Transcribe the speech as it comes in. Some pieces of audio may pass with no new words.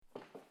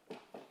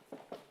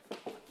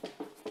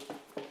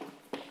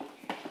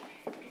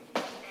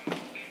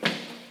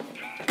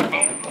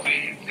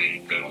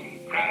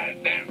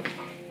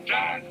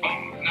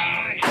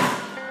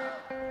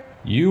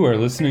You are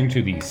listening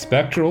to the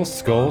Spectral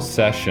Skull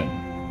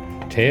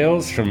Session,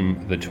 tales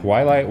from the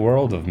twilight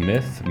world of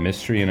myth,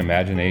 mystery, and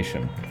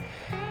imagination.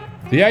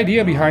 The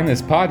idea behind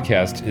this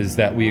podcast is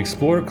that we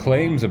explore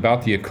claims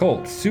about the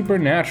occult,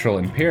 supernatural,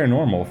 and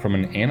paranormal from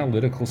an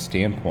analytical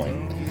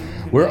standpoint.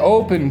 We're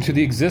open to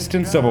the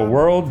existence of a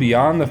world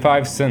beyond the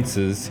five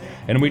senses,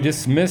 and we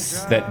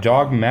dismiss that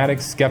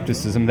dogmatic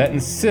skepticism that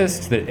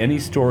insists that any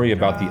story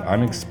about the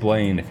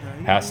unexplained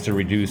has to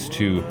reduce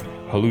to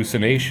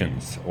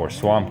hallucinations or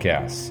swamp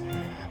gas.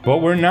 But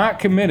we're not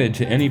committed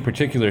to any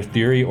particular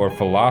theory or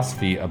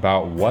philosophy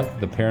about what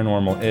the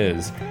paranormal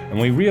is, and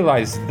we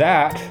realize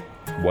that,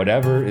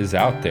 whatever is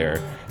out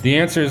there, the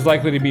answer is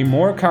likely to be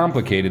more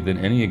complicated than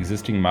any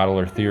existing model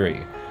or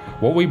theory.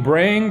 What we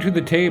bring to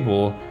the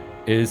table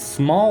is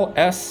small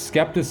s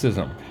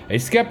skepticism, a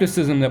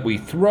skepticism that we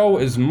throw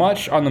as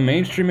much on the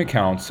mainstream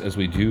accounts as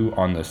we do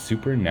on the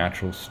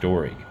supernatural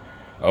story.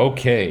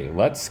 Okay,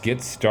 let's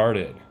get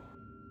started.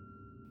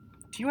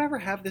 Do you ever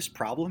have this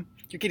problem?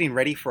 You're getting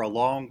ready for a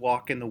long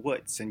walk in the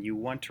woods and you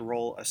want to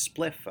roll a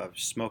spliff of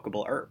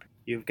smokable herb.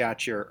 You've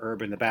got your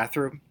herb in the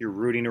bathroom, you're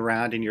rooting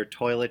around in your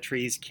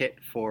toiletries kit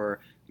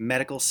for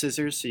medical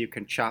scissors so you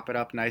can chop it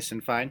up nice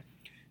and fine.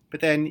 But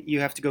then you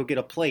have to go get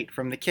a plate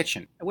from the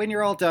kitchen. When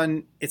you're all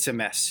done, it's a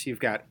mess. You've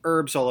got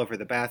herbs all over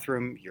the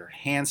bathroom, your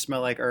hands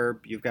smell like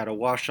herb, you've got to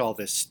wash all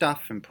this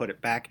stuff and put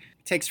it back.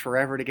 It takes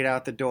forever to get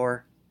out the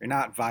door, you're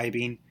not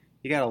vibing.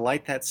 You got to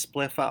light that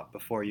spliff up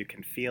before you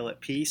can feel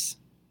at peace.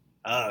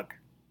 Ugh.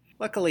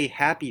 Luckily,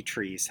 Happy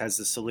Trees has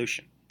the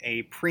solution.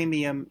 A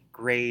premium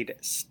grade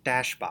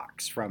stash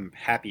box from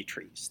Happy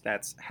Trees.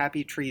 That's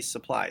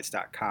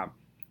happytreesupplies.com.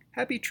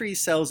 Happy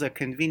Trees sells a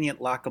convenient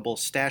lockable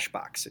stash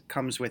box. It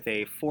comes with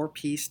a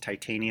 4-piece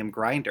titanium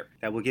grinder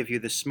that will give you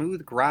the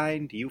smooth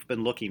grind you've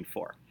been looking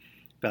for.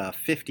 The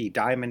 50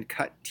 diamond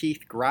cut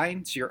teeth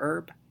grinds your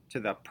herb to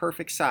the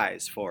perfect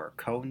size for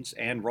cones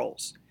and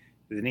rolls.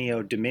 The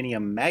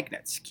neodymium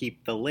magnets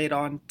keep the lid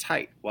on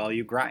tight while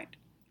you grind.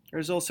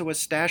 There's also a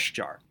stash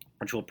jar,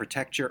 which will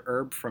protect your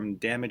herb from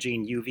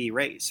damaging UV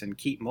rays and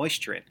keep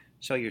moisture in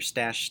so your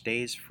stash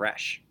stays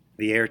fresh.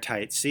 The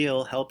airtight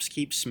seal helps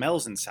keep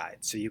smells inside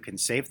so you can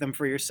save them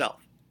for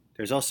yourself.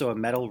 There's also a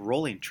metal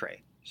rolling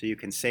tray so you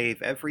can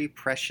save every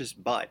precious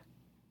bud.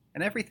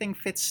 And everything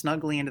fits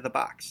snugly into the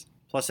box.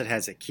 Plus it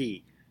has a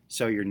key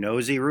so your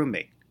nosy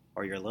roommate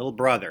or your little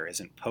brother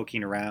isn't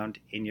poking around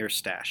in your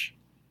stash.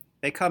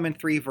 They come in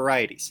 3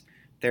 varieties.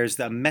 There's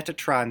the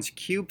Metatron's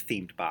Cube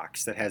themed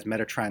box that has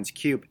Metatron's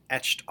Cube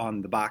etched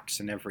on the box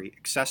and every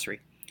accessory.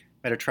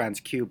 Metatron's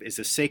Cube is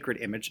a sacred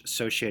image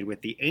associated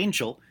with the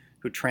angel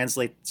who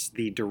translates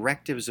the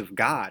directives of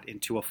God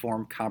into a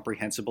form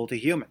comprehensible to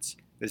humans.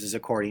 This is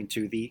according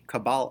to the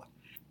Kabbalah.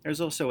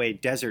 There's also a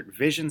Desert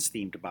Visions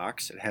themed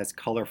box. It has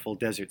colorful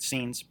desert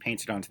scenes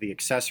painted onto the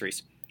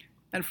accessories.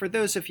 And for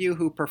those of you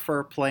who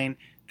prefer plain,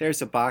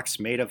 there's a box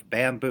made of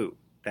bamboo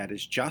that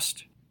is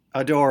just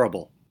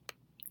adorable.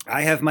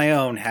 I have my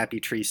own Happy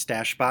Tree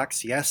stash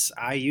box. Yes,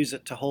 I use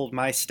it to hold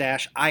my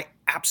stash. I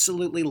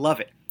absolutely love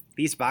it.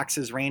 These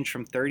boxes range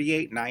from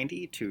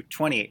 $38.90 to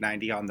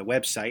 $28.90 on the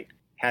website,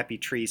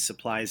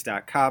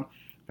 happytreesupplies.com.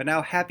 But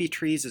now Happy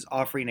Trees is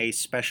offering a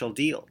special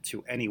deal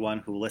to anyone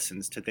who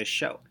listens to this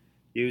show.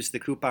 Use the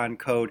coupon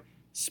code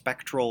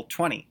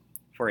SPECTRAL20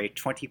 for a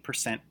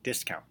 20%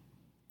 discount.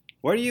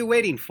 What are you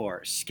waiting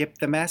for? Skip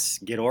the mess,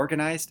 get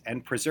organized,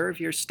 and preserve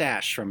your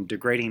stash from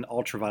degrading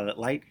ultraviolet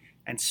light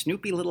and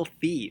snoopy little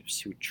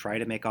thieves who try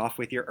to make off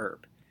with your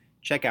herb.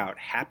 Check out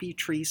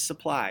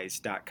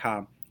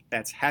happytreesupplies.com.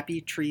 That's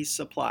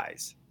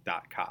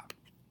happytreesupplies.com.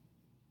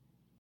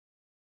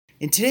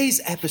 In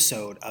today's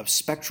episode of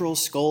Spectral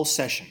Skull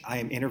Session, I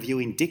am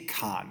interviewing Dick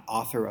Kahn,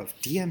 author of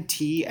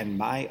DMT and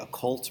My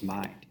Occult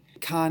Mind.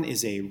 Kahn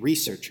is a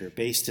researcher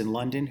based in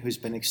London who's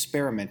been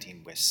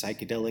experimenting with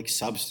psychedelic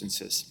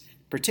substances,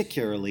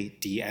 particularly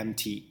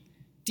DMT.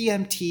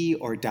 DMT,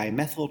 or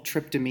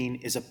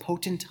dimethyltryptamine, is a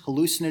potent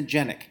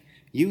hallucinogenic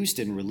used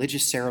in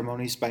religious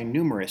ceremonies by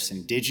numerous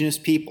indigenous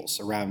peoples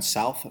around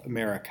South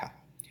America.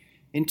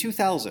 In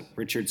 2000,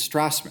 Richard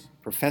Strassman,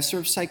 professor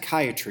of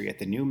psychiatry at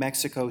the New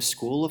Mexico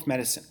School of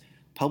Medicine,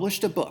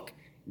 published a book,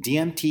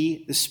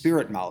 DMT, the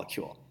Spirit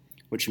Molecule,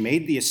 which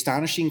made the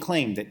astonishing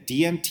claim that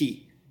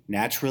DMT,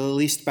 naturally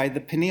released by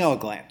the pineal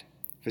gland,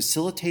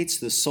 facilitates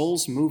the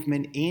soul's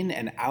movement in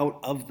and out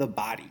of the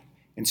body.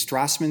 In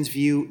Strassman's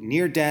view,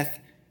 near-death,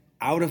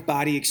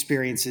 out-of-body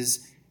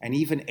experiences, and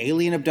even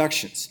alien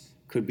abductions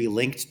could be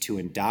linked to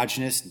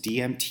endogenous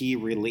DMT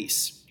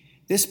release.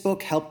 This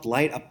book helped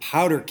light a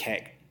powder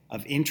keg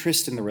of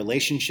interest in the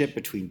relationship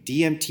between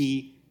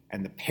DMT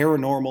and the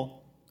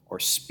paranormal or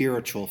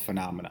spiritual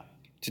phenomena.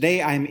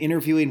 Today I am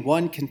interviewing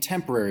one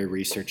contemporary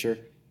researcher,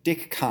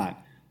 Dick Kahn,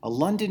 a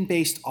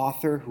London-based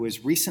author who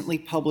has recently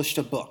published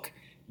a book,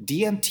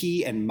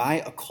 DMT and My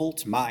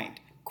Occult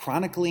Mind,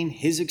 chronicling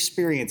his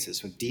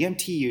experiences with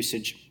DMT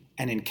usage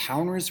and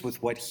encounters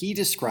with what he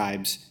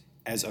describes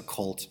as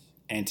occult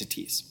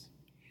entities.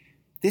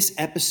 This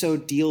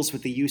episode deals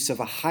with the use of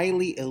a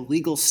highly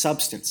illegal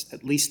substance,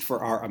 at least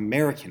for our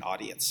American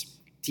audience.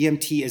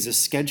 DMT is a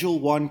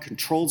Schedule I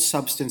controlled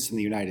substance in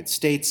the United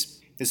States.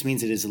 This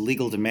means it is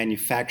illegal to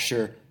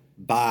manufacture,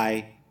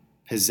 buy,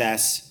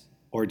 possess,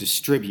 or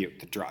distribute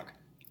the drug.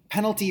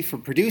 Penalty for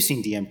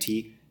producing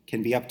DMT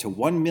can be up to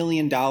 $1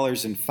 million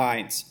in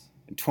fines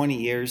and 20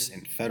 years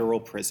in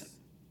federal prison.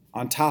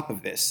 On top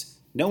of this,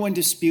 no one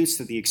disputes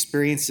that the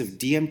experience of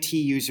DMT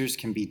users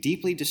can be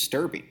deeply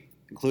disturbing,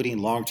 including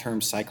long-term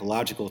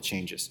psychological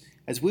changes,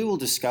 as we will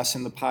discuss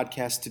in the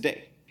podcast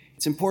today.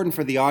 It's important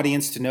for the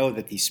audience to know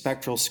that the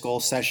Spectral Skull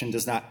session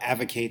does not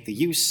advocate the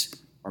use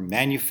or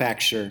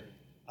manufacture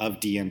of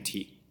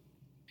DMT.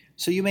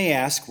 So you may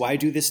ask, why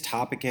do this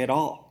topic at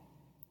all?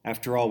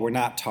 After all, we're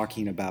not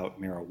talking about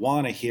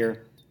marijuana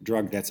here, a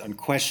drug that's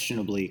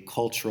unquestionably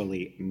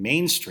culturally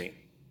mainstream,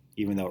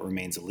 even though it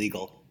remains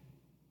illegal.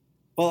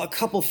 Well, a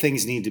couple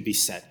things need to be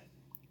said.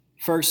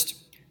 First,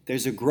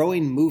 there's a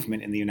growing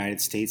movement in the United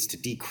States to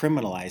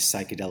decriminalize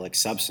psychedelic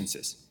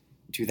substances.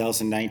 In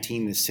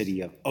 2019, the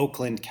city of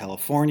Oakland,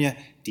 California,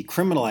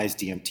 decriminalized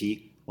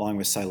DMT along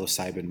with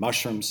psilocybin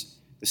mushrooms.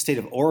 The state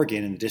of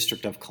Oregon and the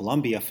District of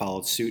Columbia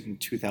followed suit in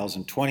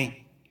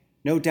 2020.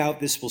 No doubt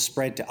this will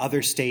spread to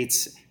other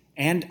states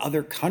and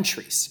other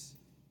countries.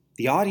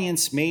 The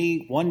audience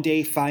may one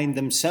day find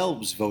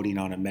themselves voting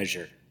on a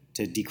measure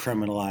to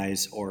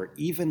decriminalize or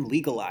even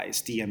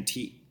legalize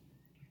DMT.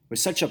 With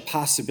such a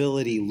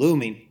possibility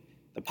looming,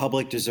 the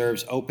public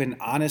deserves open,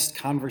 honest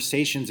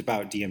conversations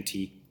about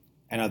DMT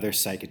and other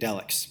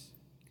psychedelics.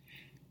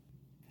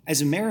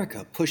 As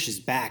America pushes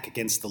back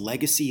against the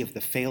legacy of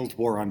the failed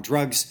war on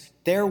drugs,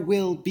 there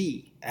will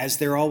be, as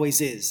there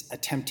always is, a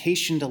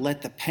temptation to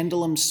let the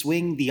pendulum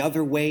swing the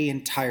other way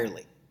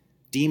entirely.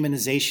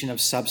 Demonization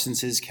of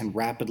substances can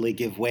rapidly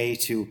give way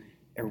to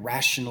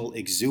irrational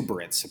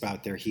exuberance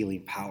about their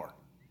healing power.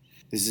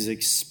 This is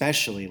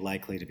especially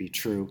likely to be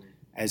true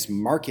as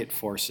market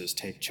forces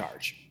take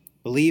charge.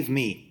 Believe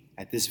me,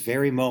 at this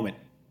very moment,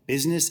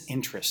 business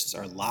interests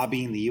are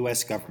lobbying the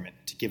U.S. government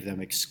to give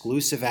them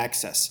exclusive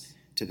access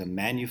to the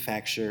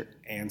manufacture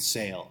and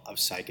sale of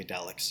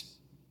psychedelics.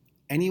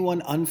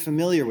 Anyone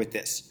unfamiliar with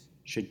this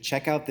should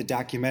check out the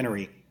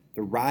documentary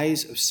The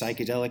Rise of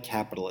Psychedelic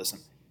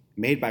Capitalism,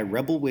 made by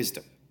Rebel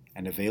Wisdom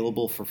and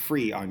available for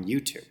free on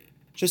YouTube.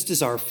 Just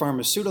as our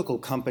pharmaceutical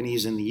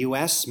companies in the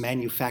U.S.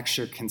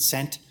 manufacture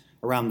consent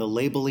around the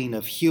labeling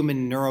of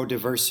human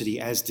neurodiversity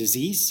as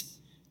disease,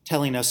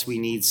 telling us we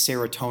need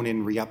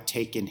serotonin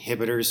reuptake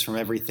inhibitors from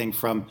everything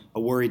from a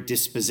worried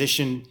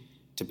disposition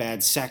to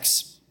bad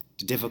sex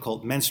to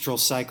difficult menstrual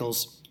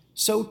cycles,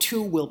 so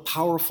too will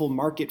powerful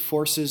market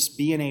forces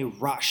be in a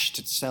rush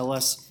to sell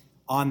us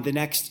on the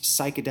next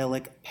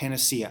psychedelic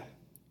panacea,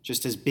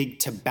 just as big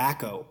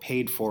tobacco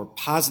paid for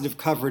positive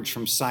coverage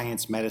from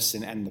science,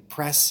 medicine, and the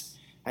press.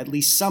 At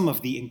least some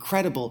of the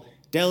incredible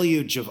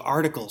deluge of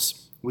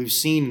articles we've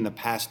seen in the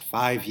past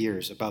 5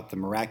 years about the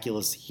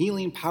miraculous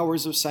healing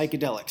powers of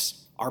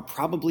psychedelics are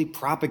probably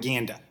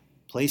propaganda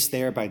placed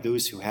there by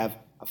those who have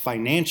a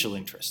financial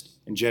interest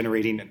in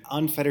generating an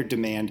unfettered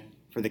demand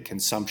for the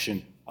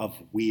consumption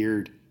of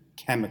weird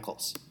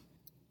chemicals.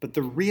 But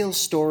the real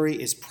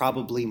story is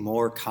probably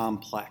more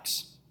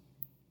complex.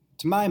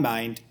 To my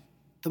mind,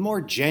 the more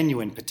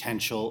genuine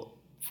potential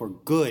for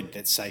good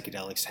that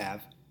psychedelics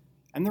have,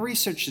 and the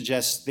research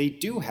suggests they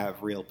do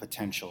have real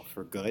potential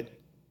for good,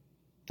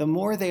 the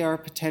more they are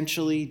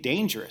potentially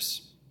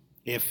dangerous.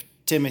 If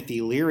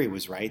Timothy Leary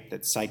was right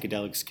that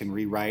psychedelics can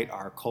rewrite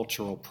our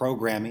cultural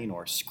programming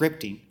or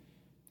scripting,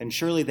 then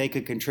surely they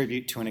could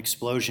contribute to an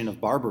explosion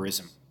of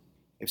barbarism.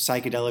 If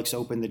psychedelics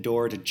open the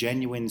door to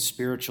genuine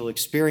spiritual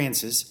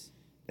experiences,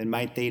 then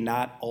might they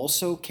not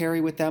also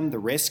carry with them the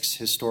risks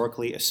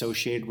historically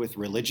associated with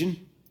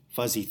religion,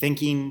 fuzzy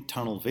thinking,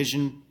 tunnel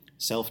vision,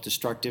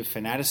 self-destructive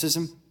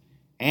fanaticism?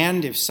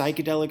 And if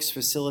psychedelics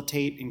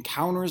facilitate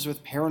encounters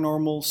with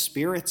paranormal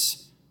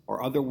spirits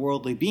or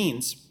otherworldly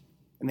beings,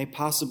 then they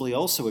possibly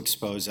also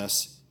expose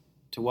us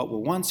to what were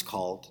once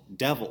called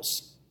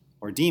devils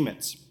or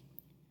demons.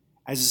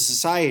 As a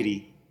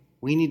society,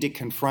 we need to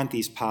confront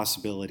these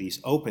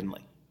possibilities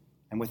openly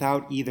and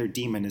without either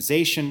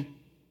demonization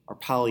or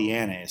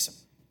Pollyannaism,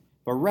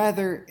 but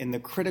rather in the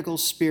critical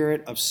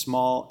spirit of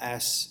small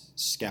s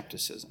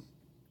skepticism.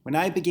 When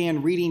I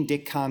began reading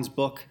Dick Kahn's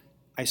book,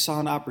 I saw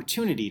an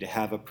opportunity to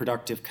have a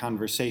productive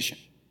conversation,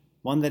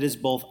 one that is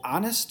both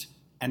honest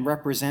and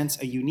represents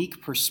a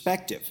unique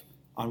perspective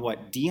on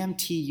what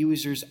DMT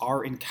users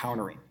are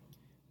encountering.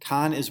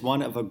 Kahn is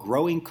one of a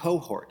growing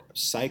cohort of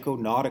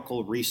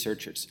psychonautical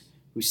researchers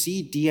who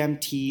see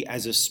DMT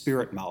as a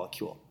spirit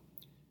molecule.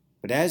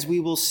 But as we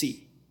will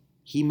see,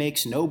 he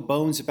makes no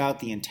bones about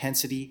the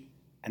intensity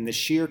and the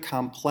sheer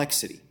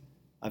complexity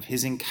of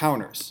his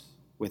encounters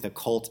with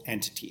occult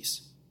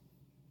entities.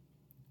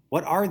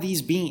 What are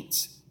these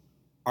beings?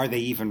 Are they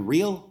even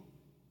real?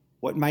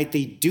 What might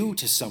they do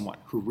to someone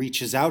who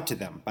reaches out to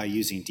them by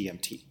using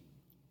DMT?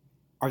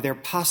 Are there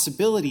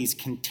possibilities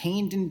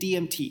contained in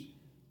DMT,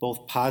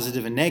 both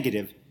positive and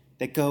negative,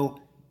 that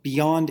go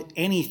beyond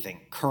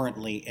anything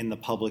currently in the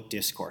public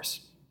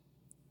discourse?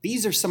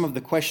 These are some of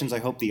the questions I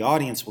hope the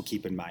audience will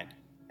keep in mind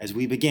as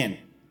we begin,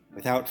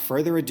 without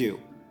further ado,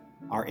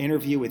 our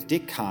interview with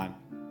Dick Kahn,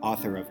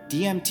 author of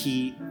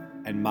DMT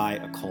and My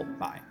Occult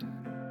Mind.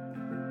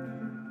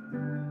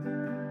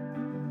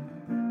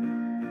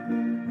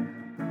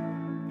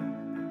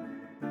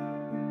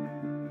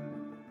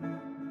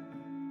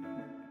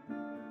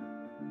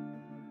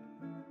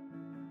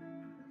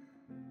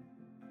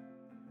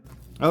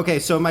 Okay,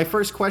 so my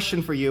first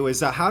question for you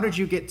is how did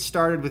you get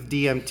started with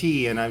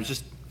DMT? And I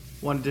just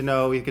wanted to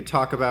know, you could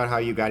talk about how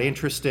you got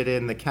interested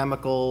in the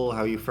chemical,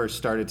 how you first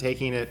started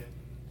taking it,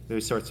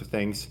 those sorts of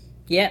things.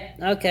 Yeah,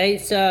 okay,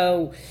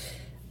 so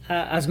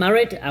I was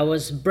married, I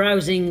was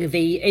browsing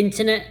the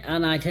internet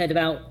and I'd heard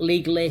about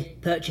legally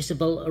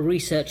purchasable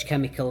research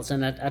chemicals,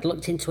 and I'd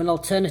looked into an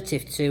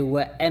alternative to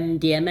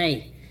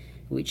MDMA,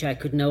 which I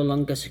could no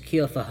longer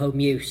secure for home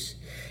use.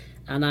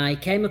 And I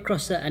came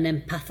across an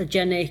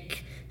empathogenic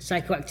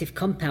psychoactive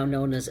compound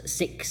known as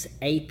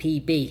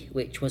 6-APB,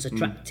 which was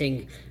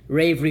attracting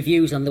rave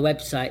reviews on the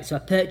website. So I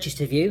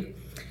purchased a few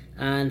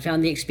and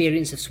found the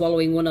experience of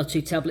swallowing 1 or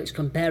 2 tablets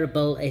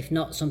comparable, if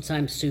not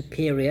sometimes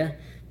superior,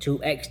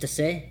 to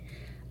ecstasy.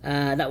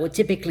 That would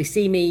typically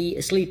see me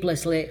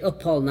sleeplessly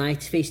up all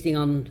night, feasting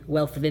on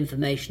wealth of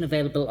information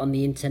available on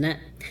the internet.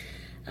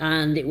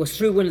 And it was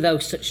through one of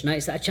those such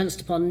nights that I chanced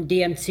upon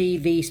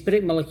DMT, the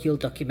Spirit Molecule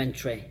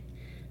documentary.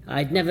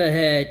 I'd never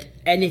heard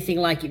anything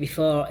like it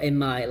before in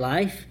my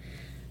life.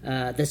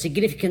 The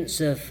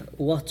significance of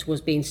what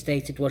was being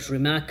stated was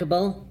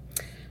remarkable,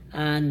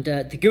 and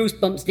the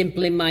goosebumps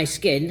dimpling my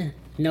skin,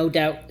 no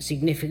doubt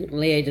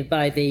significantly aided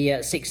by the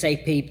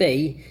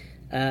 6-APB,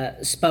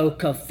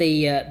 spoke of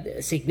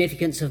the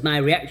significance of my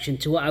reaction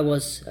to what I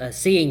was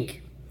seeing.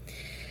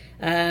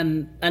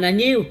 And I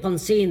knew, upon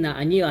seeing that,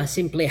 I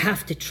simply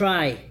have to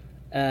try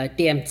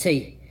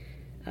DMT.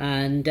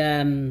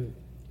 And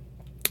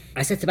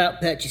I set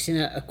about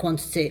purchasing a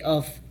quantity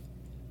of,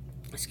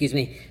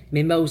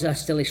 Mimosa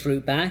Stillis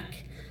root bark.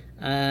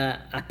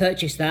 I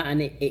purchased that,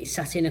 and it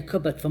sat in a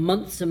cupboard for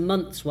months and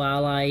months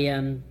while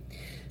I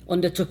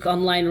undertook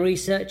online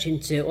research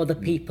into other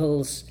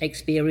people's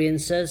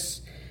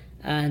experiences.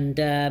 And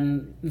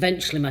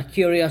eventually my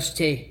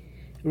curiosity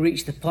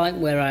reached the point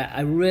where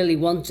I really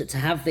wanted to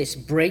have this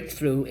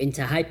breakthrough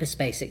into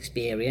hyperspace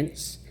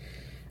experience.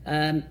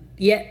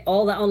 Yet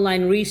all that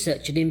online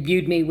research had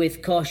imbued me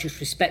with cautious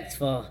respect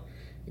for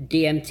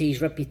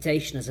DMT's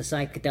reputation as a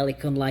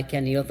psychedelic unlike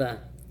any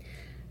other.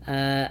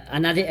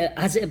 And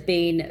as it had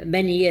been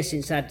many years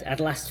since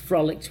I'd last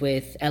frolicked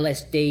with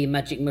LSD,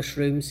 magic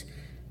mushrooms,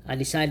 I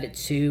decided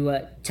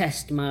to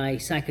test my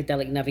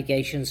psychedelic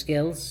navigation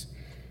skills.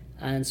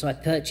 And so I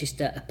purchased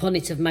a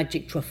punnet of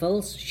magic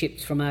truffles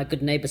shipped from our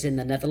good neighbours in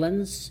the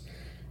Netherlands.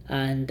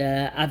 And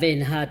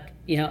having had,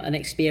 an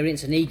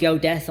experience, an ego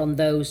death on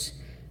those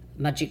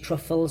magic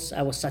truffles,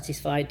 I was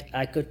satisfied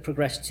I could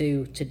progress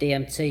to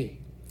DMT.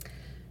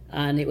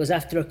 And it was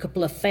after a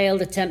couple of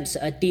failed attempts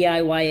at a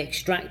DIY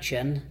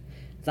extraction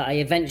that I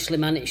eventually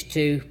managed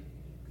to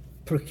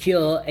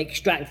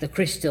extract the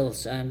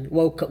crystals, and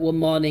woke up one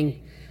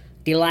morning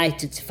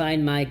delighted to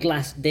find my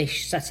glass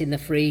dish sat in the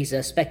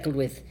freezer, speckled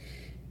with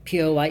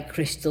pure white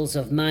crystals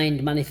of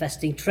mind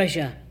manifesting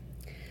treasure.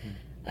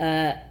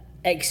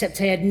 Except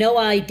I had no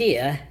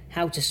idea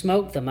how to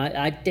smoke them.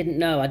 I didn't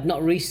know, I'd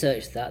not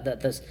researched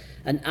that there's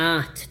an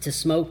art to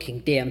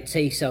smoking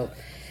DMT, so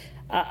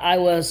I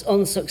was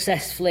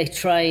unsuccessfully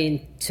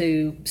trying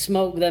to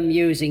smoke them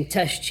using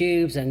test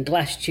tubes and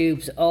glass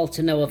tubes, all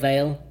to no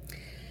avail.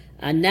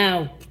 And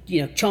now,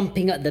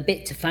 chomping at the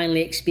bit to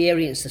finally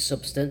experience the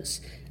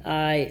substance,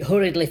 I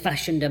hurriedly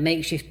fashioned a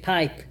makeshift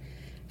pipe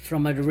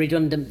from a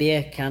redundant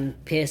beer can,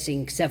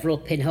 piercing several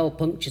pinhole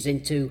punctures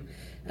into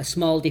a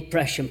small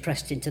depression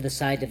pressed into the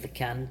side of the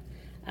can.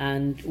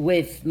 And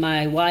with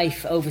my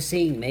wife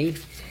overseeing me,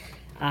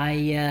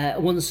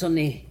 one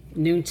sunny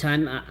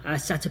noontime, I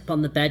sat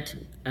upon the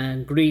bed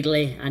and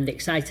greedily and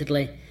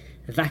excitedly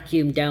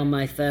vacuumed down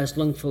my first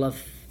lungful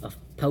of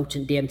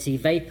potent DMT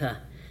vapour.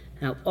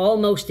 Now,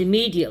 almost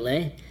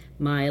immediately,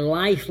 my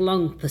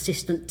lifelong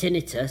persistent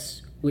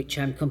tinnitus, which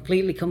I'm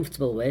completely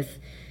comfortable with,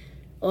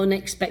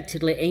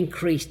 unexpectedly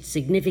increased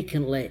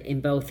significantly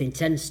in both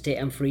intensity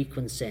and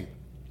frequency.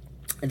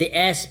 The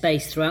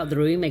airspace throughout the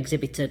room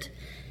exhibited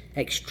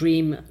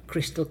extreme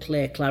crystal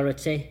clear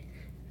clarity.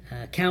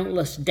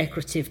 Countless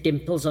decorative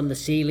dimples on the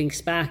ceiling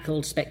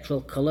sparkled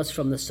spectral colours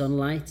from the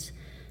sunlight.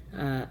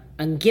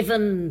 And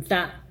given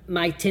that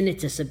my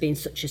tinnitus had been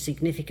such a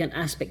significant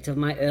aspect of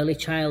my early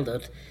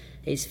childhood,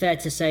 it's fair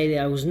to say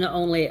that I was not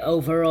only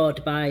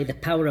overawed by the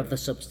power of the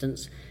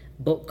substance,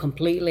 but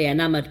completely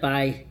enamoured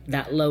by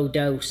that low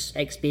dose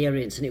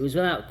experience. And it was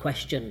without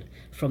question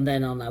from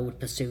then on I would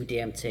pursue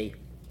DMT.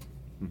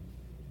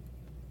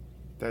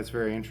 That's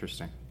very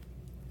interesting.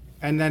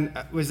 And then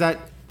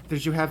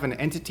did you have an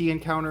entity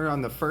encounter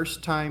on the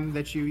first time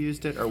that you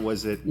used it, or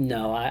was it?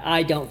 No,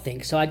 I don't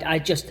think so. I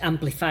just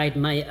amplified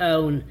my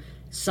own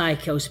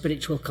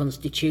psycho-spiritual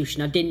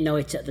constitution. I didn't know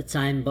it at the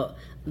time, but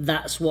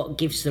that's what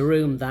gives the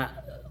room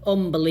that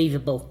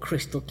unbelievable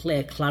crystal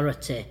clear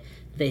clarity,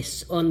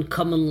 this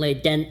uncommonly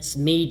dense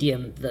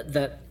medium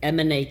that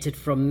emanated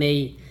from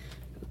me,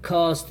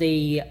 caused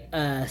the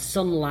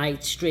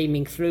sunlight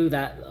streaming through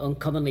that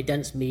uncommonly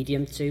dense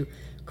medium to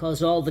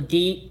cause all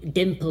the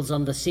dimples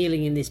on the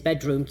ceiling in this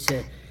bedroom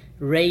to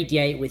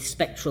radiate with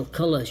spectral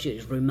colours. It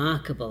was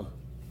remarkable.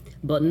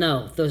 But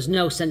no, there was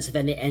no sense of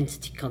any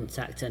entity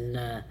contact,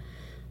 and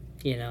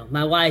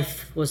my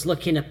wife was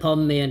looking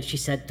upon me and she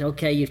said,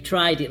 "Okay, you've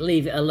tried it,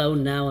 leave it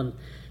alone now." And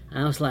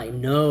I was like,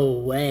 "No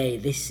way,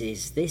 this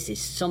is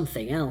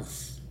something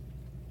else."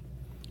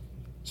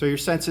 So your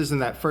sense is in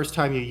that first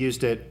time you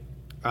used it,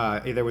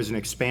 there was an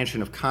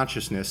expansion of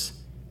consciousness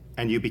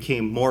and you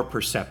became more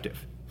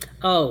perceptive.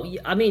 Oh,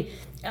 I mean,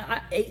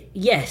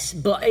 yes,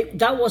 but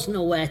that wasn't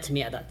aware to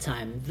me at that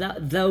time.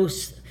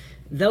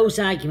 Those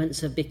arguments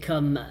have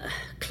become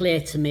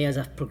clear to me as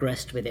I've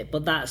progressed with it,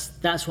 but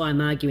that's why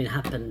I'm arguing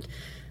happened.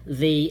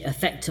 The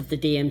effect of the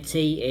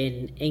DMT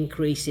in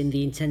increasing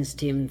the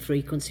intensity and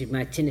frequency of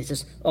my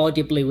tinnitus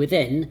audibly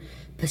within,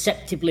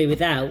 perceptibly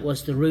without,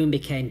 was the room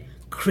became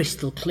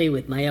crystal clear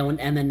with my own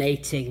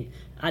emanating,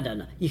 I don't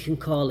know, you can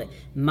call it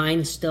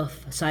mind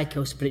stuff,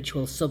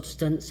 psycho-spiritual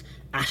substance,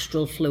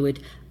 astral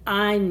fluid.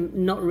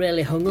 I'm not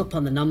really hung up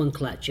on the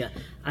nomenclature.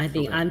 I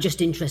think I'm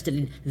just interested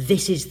in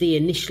this is the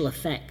initial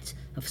effect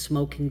of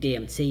smoking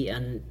DMT,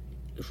 and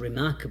it was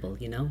remarkable,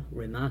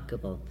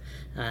 remarkable.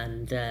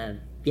 And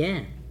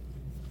here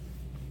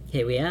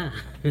we are.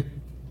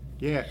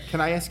 Yeah, can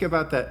I ask you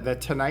about the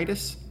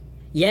tinnitus?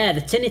 Yeah,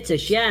 the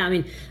tinnitus, yeah. I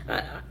mean,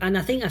 and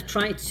I think I've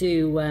tried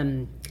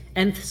to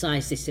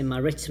emphasise this in my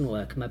written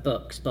work, my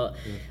books, but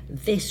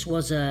this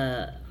was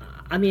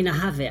I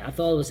have it, I've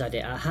always had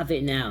it, I have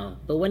it now.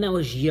 But when I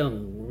was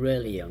young,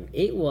 really young,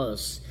 it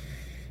was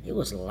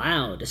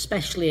loud,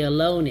 especially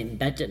alone in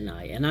bed at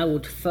night, and I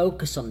would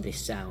focus on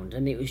this sound,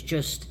 and it was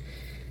just,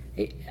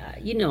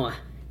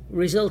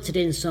 resulted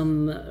in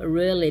some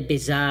really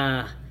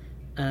bizarre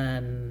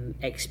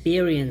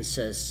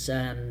experiences,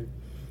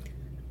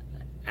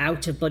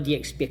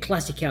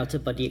 classic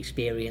out-of-body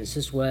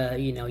experiences where,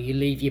 you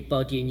leave your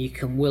body and you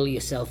can will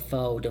yourself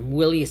forward and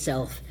will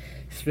yourself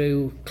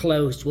through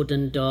closed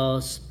wooden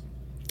doors.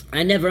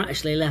 I never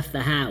actually left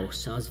the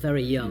house. I was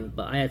very young,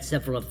 but I had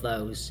several of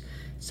those.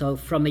 So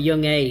from a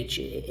young age,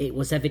 it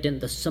was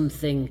evident there's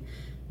something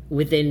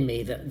within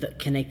me that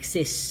can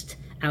exist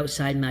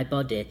outside my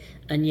body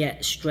and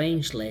yet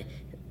strangely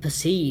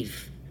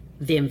perceive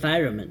the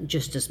environment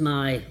just as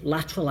my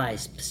lateral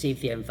eyes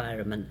perceive the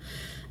environment.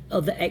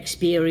 Other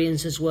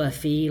experiences were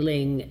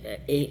feeling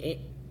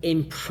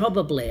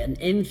improbably and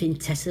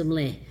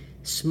infinitesimally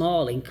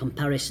small in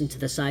comparison to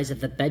the size of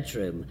the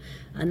bedroom,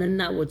 and then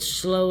that would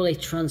slowly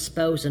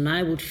transpose and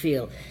I would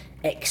feel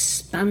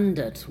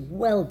expanded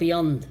well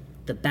beyond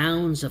the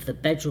bounds of the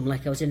bedroom,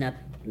 like I was in a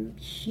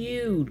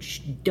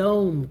huge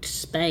domed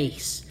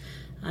space.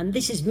 And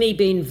this is me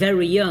being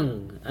very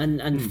young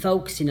and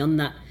focusing on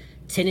that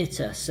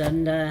tinnitus.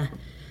 And I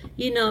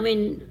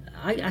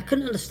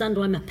couldn't understand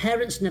why my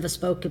parents never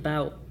spoke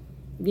about,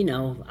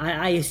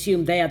 I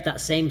assumed they had that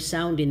same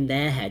sound in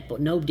their head,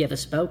 but nobody ever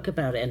spoke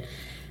about it. And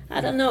I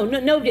don't know,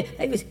 nobody.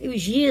 It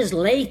was years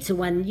later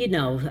when,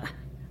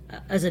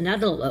 as an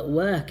adult at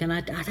work, and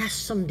I'd ask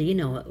somebody,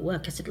 at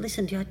work, I said,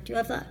 "Listen, do you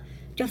have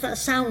that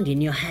sound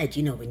in your head,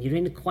 when you're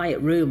in a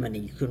quiet room and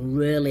you can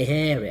really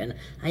hear it?" And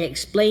I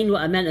explained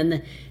what I meant,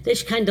 and they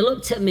just kind of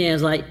looked at me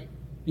as like,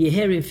 "You're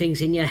hearing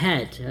things in your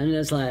head." And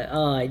it's like,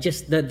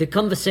 the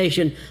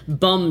conversation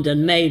bombed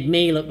and made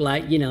me look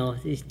like,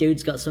 this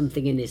dude's got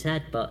something in his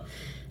head. But,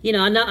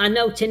 I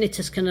know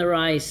tinnitus can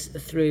arise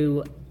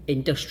through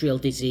industrial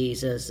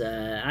diseases,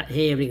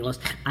 hearing loss.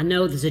 I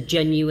know there's a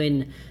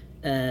genuine,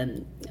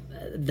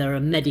 there are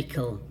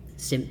medical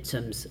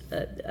symptoms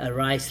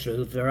arise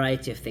through a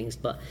variety of things,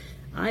 but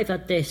I've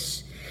had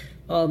this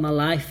all my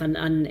life, and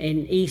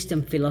in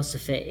Eastern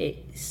philosophy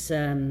it's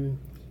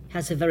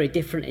has a very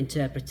different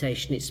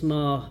interpretation. It's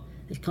more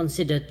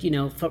considered,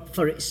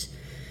 for its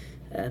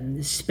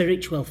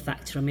spiritual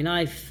factor. I mean,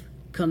 I've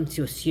come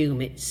to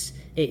assume it's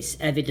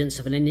evidence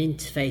of an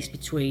interface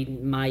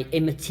between my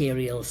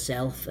immaterial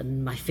self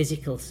and my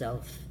physical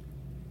self.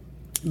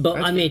 But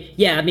when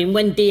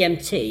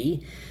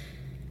DMT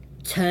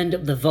turned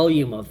up the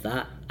volume of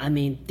that,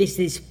 this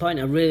is the point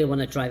I really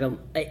want to drive home.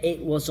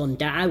 It was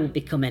I would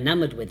become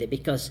enamored with it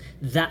because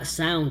that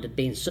sound had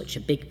been such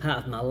a big part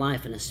of my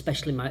life, and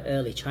especially my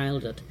early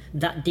childhood.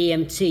 That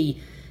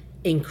DMT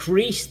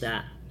increased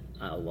that.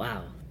 Oh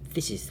wow,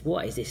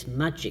 what is this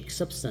magic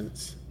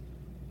substance?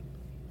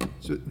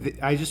 So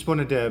I just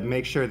wanted to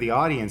make sure the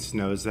audience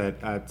knows that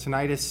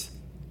tinnitus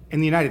in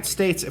the United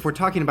States, if we're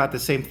talking about the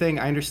same thing,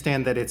 I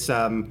understand that it's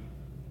a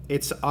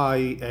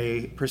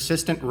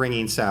persistent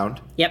ringing sound.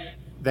 Yep.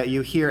 That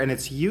you hear, and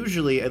it's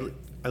usually, at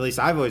least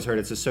I've always heard,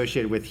 it's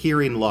associated with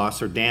hearing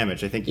loss or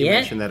damage. I think you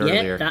mentioned that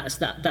earlier. Yeah, that's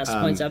the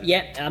point.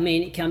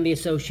 It can be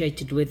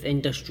associated with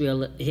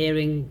industrial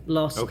hearing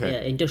loss,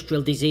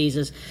 industrial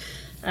diseases.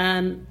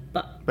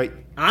 But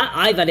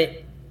I've had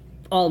it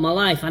all my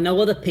life. I know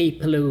other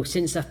people who,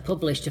 since I've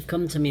published, have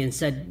come to me and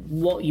said,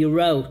 what you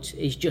wrote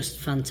is just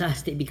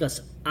fantastic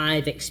because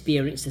I've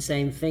experienced the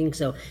same thing.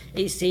 So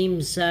it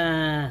seems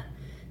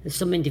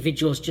some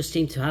individuals just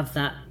seem to have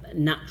that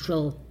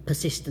natural,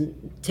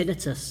 persistent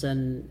tinnitus,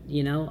 and,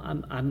 you know,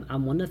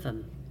 I'm one of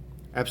them.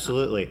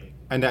 Absolutely.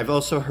 And I've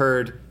also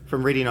heard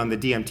from reading on the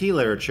DMT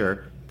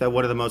literature that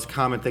one of the most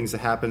common things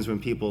that happens when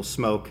people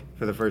smoke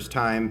for the first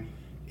time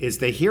is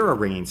they hear a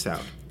ringing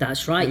sound.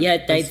 That's right,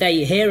 yeah,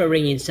 they hear a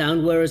ringing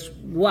sound, whereas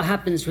what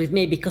happens with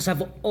me, because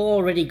I've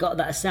already got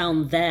that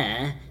sound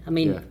there, I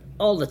mean,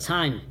 all the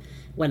time,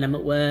 when I'm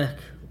at work,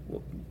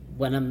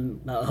 when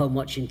I'm at home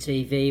watching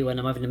TV, when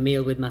I'm having a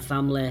meal with my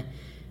family,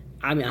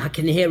 I mean, I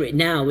can hear it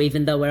now,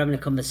 even though we're having a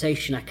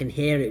conversation, I can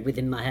hear it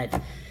within my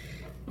head.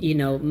 You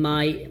know,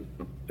 my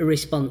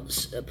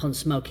response upon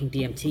smoking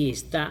DMT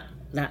is that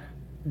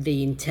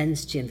the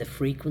intensity and the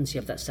frequency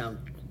of that sound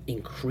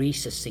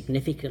increases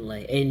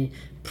significantly in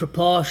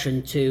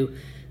proportion to,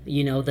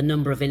 you know, the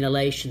number of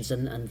inhalations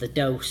and the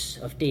dose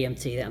of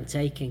DMT that I'm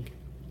taking.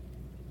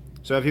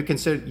 So have you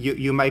considered,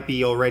 you might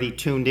be already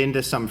tuned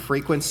into some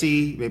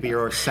frequency, maybe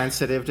you're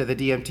sensitive to the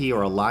DMT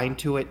or aligned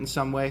to it in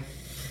some way?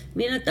 I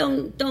mean, I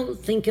don't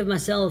think of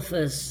myself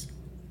as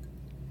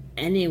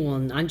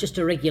anyone. I'm just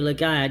a regular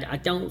guy. I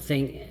don't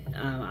think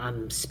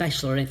I'm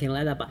special or anything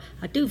like that, but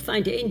I do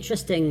find it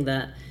interesting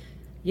that,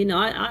 you know,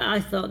 I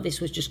thought this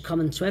was just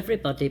common to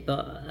everybody,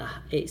 but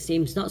it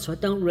seems not. So I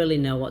don't really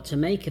know what to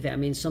make of it. I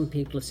mean, some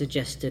people have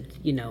suggested,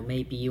 you know,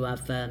 maybe you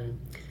have a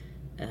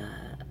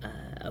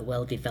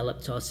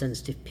well-developed or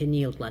sensitive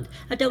pineal gland.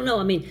 I don't know.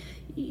 I mean,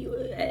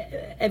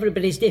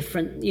 everybody's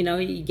different. You know,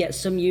 you get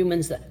some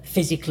humans that are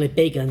physically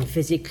big and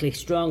physically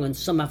strong, and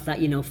some have that,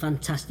 you know,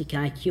 fantastic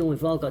IQ.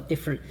 We've all got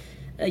different,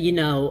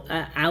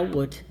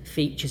 outward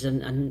features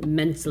and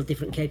mental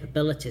different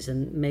capabilities,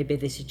 and maybe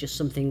this is just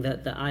something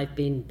that I've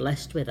been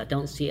blessed with. I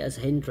don't see it as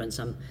a hindrance.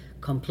 I'm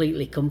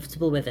completely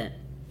comfortable with it.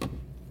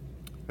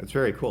 That's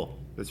very cool.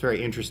 That's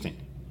very interesting.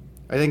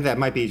 I think that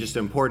might be just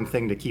an important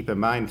thing to keep in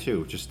mind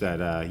too, just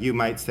that you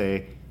might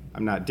say,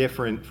 I'm not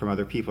different from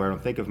other people, I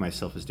don't think of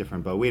myself as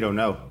different, but we don't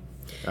know.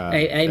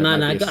 Hey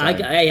man,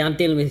 I'm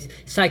dealing with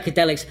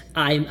psychedelics.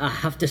 I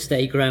have to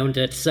stay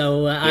grounded,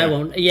 so I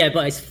won't. Yeah,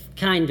 but it's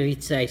kind of you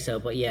to say so.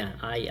 But yeah,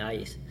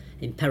 I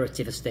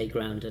imperative to stay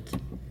grounded.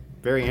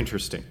 Very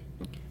interesting.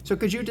 So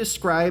could you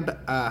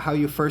describe how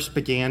you first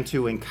began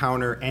to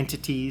encounter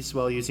entities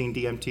while using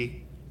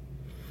DMT?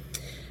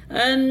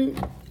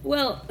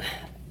 Well,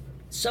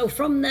 so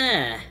from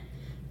there,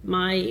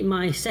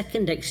 my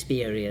second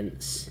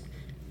experience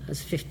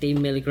was 15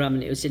 milligram,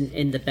 and it was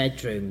in the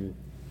bedroom.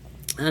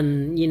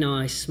 And, you know,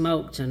 I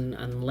smoked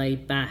and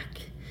laid back.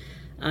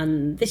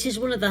 And this is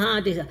one of the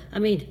hardest. I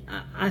mean,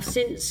 I've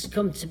since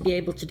come to be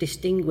able to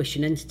distinguish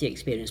an entity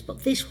experience,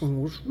 but this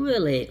one was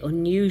really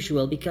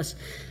unusual because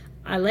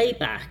I lay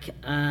back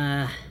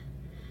and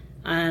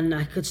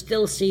I could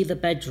still see the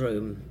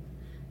bedroom,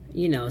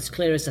 you know, as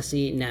clear as I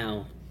see it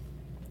now.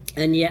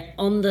 And yet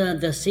on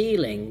the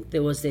ceiling,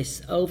 there was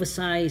this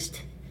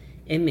oversized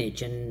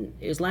image, and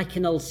it was like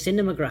an old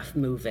cinematograph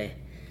movie,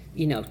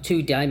 you know,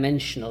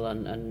 two-dimensional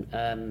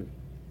and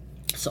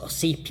sort of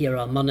sepia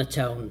or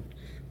monotone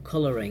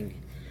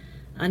colouring.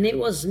 And it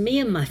was me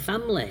and my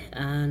family,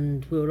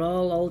 and we were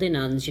all holding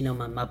hands. You know,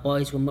 my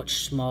boys were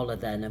much smaller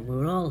then, and we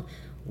were all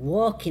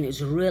walking. It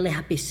was a really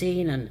happy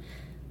scene, and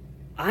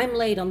I'm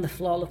laid on the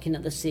floor looking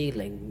at the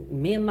ceiling.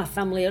 Me and my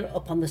family are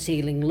up on the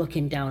ceiling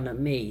looking down at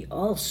me,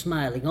 all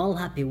smiling, all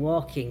happy,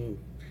 walking,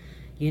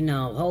 you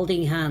know,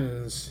 holding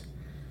hands.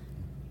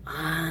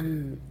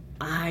 And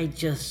I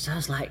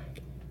was like,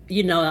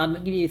 you know,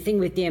 the thing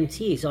with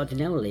DMT is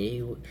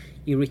ordinarily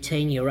you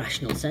retain your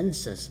rational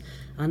senses.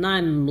 And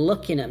I'm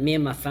looking at me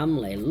and my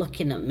family,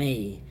 looking at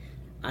me,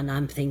 and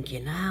I'm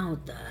thinking, how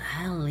the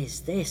hell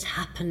is this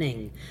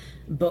happening?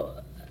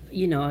 But,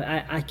 you know,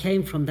 I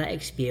came from that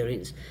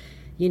experience.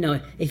 You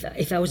know,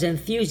 if I was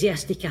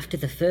enthusiastic after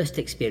the first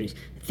experience,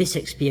 this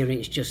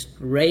experience just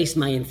raised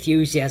my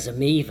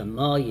enthusiasm even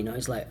more. You know,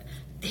 it's like,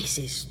 this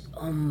is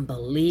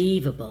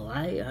unbelievable.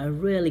 I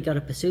really got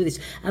to pursue this.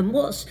 And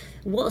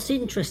what's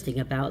interesting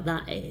about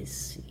that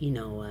is, you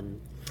know,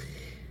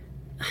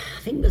 I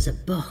think there's a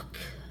book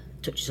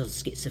touches on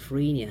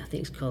schizophrenia. I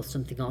think it's called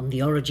something on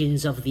the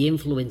origins of the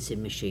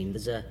influencing machine.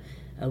 There's a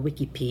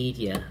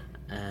Wikipedia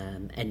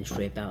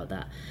entry about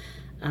that.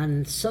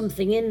 And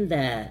something in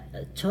there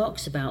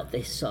talks about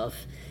this sort of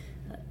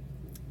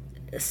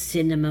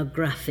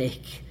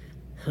cinematographic,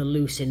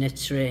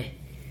 hallucinatory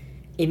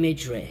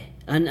imagery.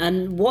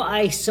 And what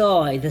I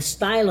saw, the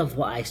style of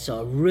what I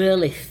saw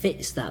really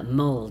fits that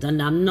mould.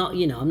 And I'm not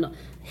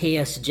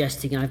here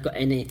suggesting I've got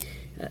any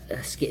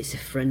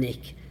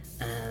schizophrenic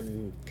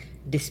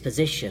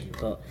disposition,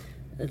 but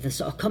the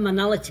sort of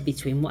commonality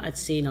between what I'd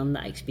seen on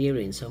that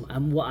experience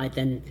and what I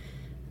then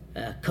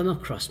come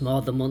across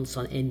more than once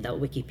in that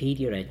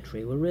Wikipedia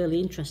entry were really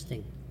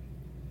interesting.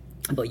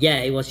 But yeah,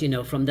 it was, you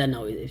know, from then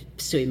on,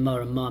 pursuing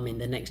more and more. I mean,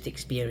 the next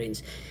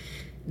experience,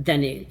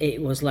 then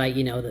it was like,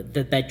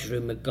 the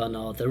bedroom had gone,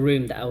 or the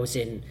room that I was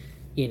in,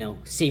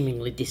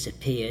 seemingly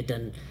disappeared,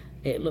 and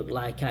it looked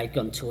like I'd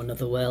gone to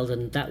another world,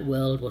 and that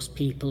world was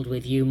peopled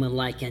with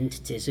human-like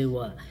entities who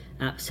were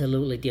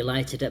absolutely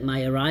delighted at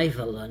my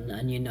arrival,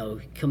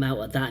 and come out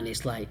of that and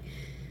it's like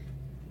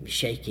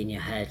shaking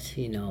your head,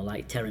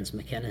 like Terence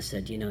McKenna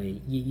said,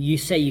 you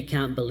say you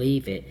can't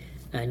believe it,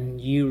 and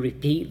you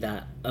repeat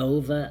that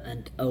over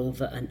and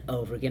over and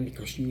over again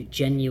because you're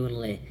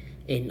genuinely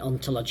in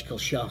ontological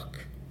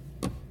shock.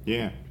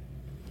 Yeah.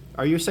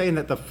 Are you saying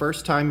that the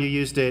first time you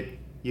used it,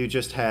 you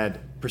just had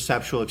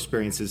perceptual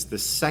experiences? The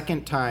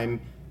second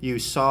time you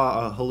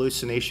saw a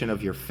hallucination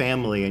of your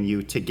family and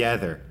you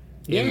together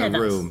in the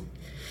room?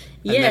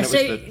 Yeah, so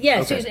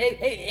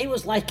it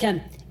was like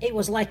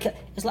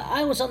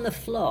I was on the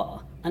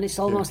floor, and it's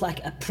almost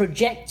like a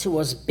projector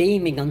was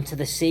beaming onto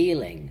the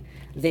ceiling.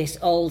 This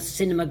old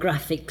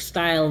cinematographic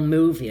style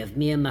movie of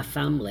me and my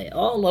family,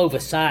 all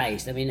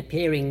oversized. I mean,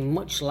 appearing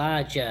much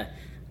larger,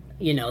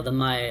 than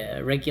my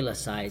regular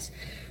size.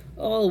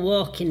 All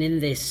walking in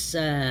this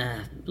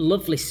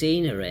lovely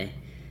scenery,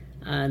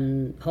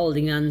 and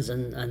holding hands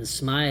and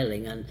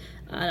smiling. And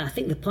I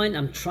think the point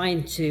I'm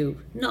trying to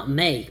not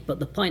make, but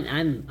the point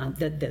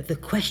the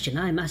question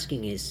I'm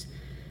asking is,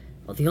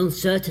 or the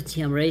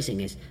uncertainty I'm raising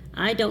is,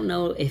 I don't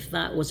know if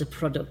that was a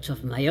product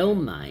of my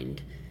own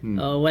mind,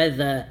 or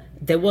whether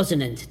there was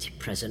an entity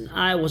present.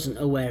 I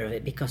wasn't aware of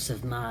it because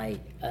of my,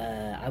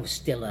 I was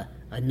still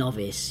a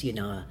novice,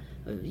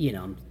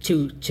 I'm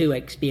two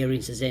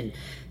experiences in.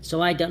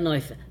 So I don't know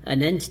if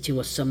an entity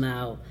was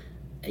somehow,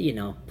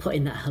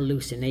 putting that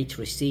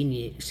hallucinatory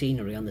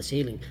scenery on the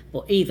ceiling.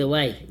 But either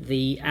way,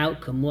 the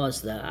outcome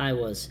was that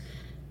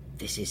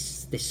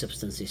this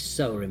substance is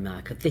so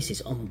remarkable. This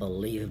is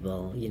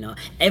unbelievable.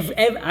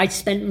 I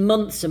spent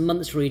months and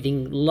months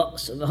reading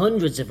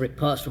hundreds of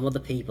reports from other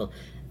people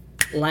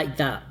like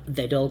that.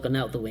 They'd all gone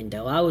out the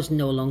window. I was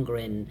no longer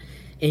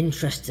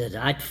interested.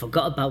 I'd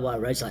forgot about what I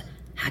read. It's like,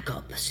 I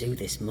got to pursue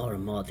this more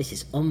and more. This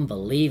is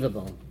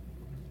unbelievable.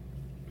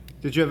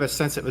 Did you have a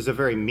sense it was a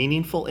very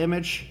meaningful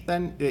image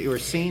then that you were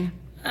seeing?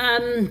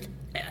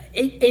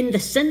 In the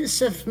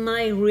sense of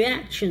my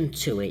reaction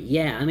to it,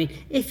 yeah. I mean,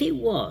 if it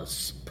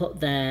was put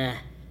there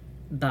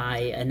by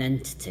an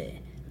entity,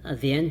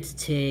 the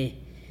entity,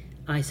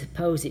 I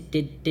suppose it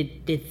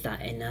did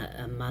that in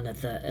a manner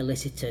that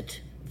elicited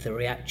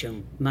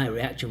my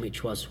reaction,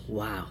 which was,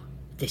 wow,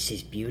 this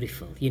is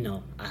beautiful.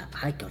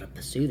 I got to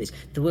pursue this.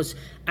 There was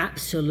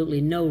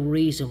absolutely no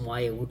reason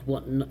why I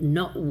would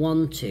not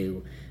want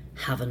to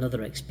have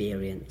another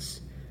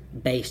experience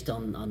based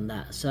on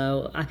that.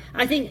 So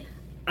I think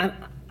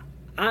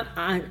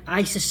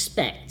I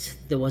suspect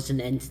there was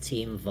an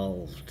entity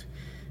involved.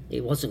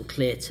 It wasn't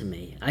clear to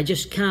me. I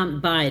just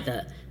can't buy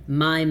that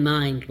my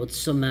mind would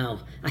somehow.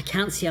 I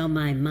can't see how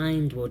my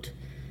mind would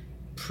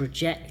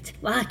project.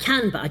 Well, I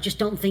can, but I just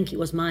don't think it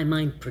was my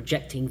mind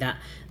projecting that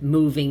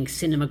moving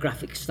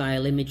cinematographic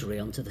style imagery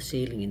onto the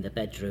ceiling in the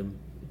bedroom.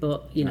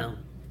 But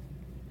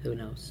who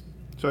knows?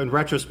 So in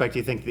retrospect,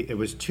 you think it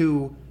was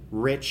too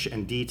rich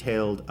and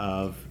detailed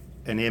of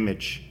an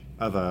image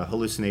of a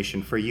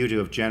hallucination for you to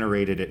have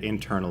generated it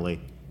internally,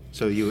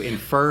 so you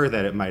infer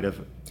that it might have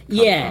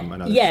come from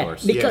another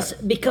source.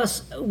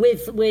 Because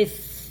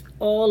with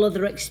all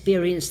other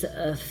experience that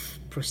have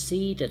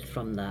proceeded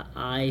from that,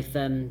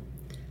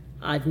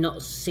 I've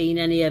not seen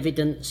any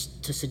evidence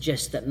to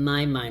suggest that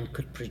my mind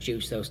could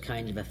produce those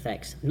kind of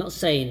effects. I'm not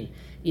saying,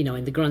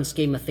 in the grand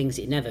scheme of things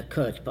it never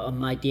could, but on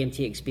my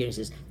DMT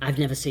experiences, I've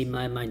never seen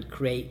my mind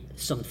create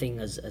something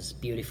as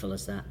beautiful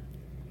as that.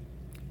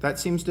 That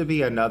seems to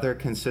be another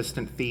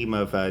consistent theme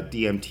of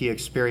DMT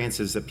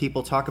experiences, that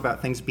people talk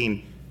about things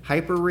being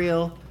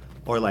hyper-real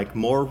or like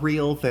more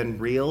real than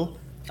real.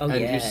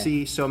 You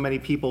see so many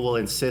people will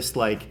insist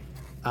like,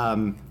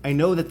 I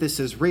know that this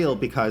is real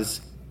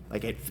because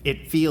like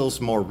it feels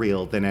more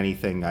real than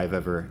anything I've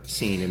ever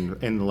seen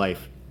in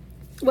life.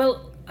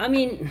 Well, I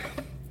mean,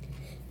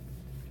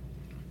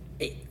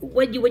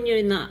 when you're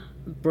in that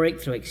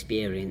breakthrough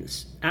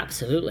experience,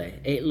 absolutely,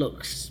 it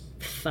looks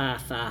far,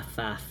 far,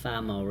 far,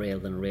 far more real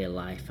than real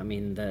life. I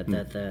mean,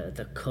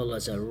 the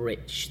colours are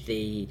rich.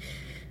 The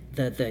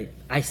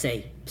I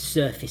say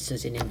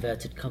surfaces in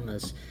inverted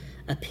commas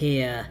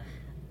appear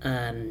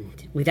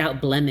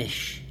without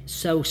blemish,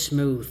 so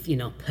smooth,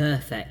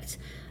 perfect.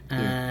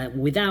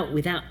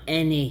 Without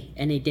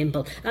any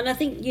dimple. And I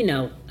think,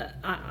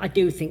 I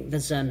do think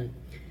there's a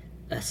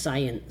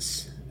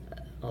science,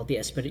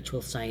 albeit a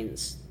spiritual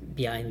science,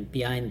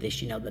 behind this,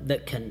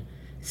 that can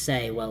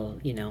say, well,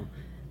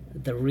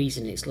 the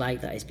reason it's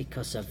like that is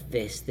because of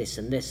this,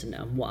 and this.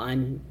 And what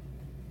I'm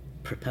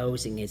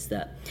proposing is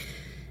that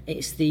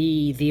it's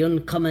the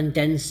uncommon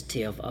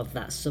density of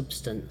that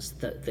substance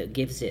that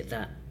gives it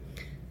that,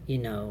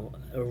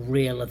 a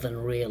realer than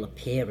real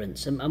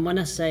appearance. And when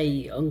I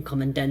say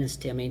uncommon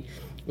density, I mean,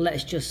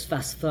 let's just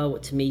fast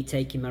forward to me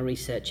taking my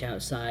research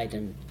outside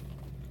and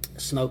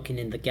smoking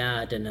in the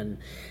garden, and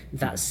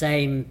that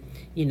same,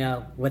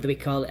 whether we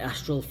call it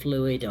astral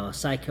fluid or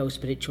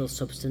psycho-spiritual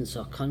substance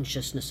or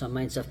consciousness or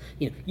mind stuff,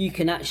 you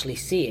can actually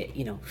see it,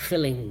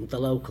 filling the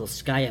local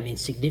sky. I mean,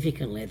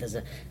 significantly, there's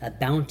a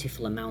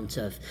bountiful amount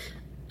of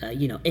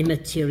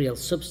immaterial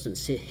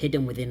substance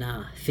hidden within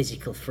our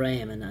physical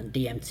frame, and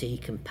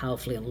DMT can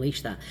powerfully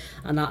unleash that.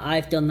 And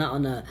I've done that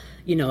on a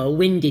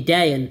windy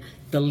day, and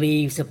the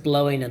leaves are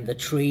blowing and the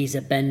trees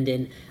are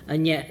bending,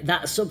 and yet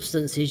that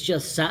substance is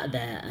just sat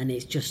there and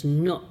it's just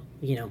not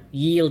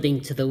yielding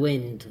to the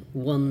wind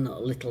one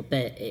little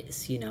bit.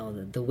 It's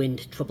the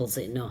wind troubles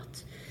it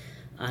not.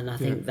 And I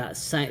think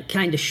that's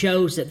kind of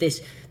shows that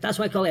that's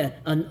why I call it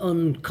an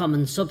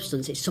uncommon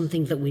substance. It's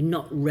something that we're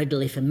not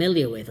readily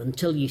familiar with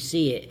until you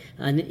see it,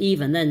 and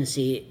even then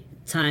see it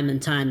time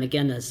and time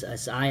again,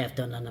 as I have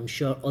done, and I'm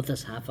sure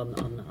others have on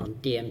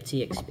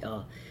DMT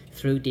or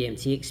through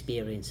DMT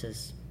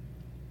experiences.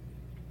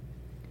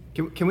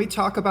 Can we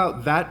talk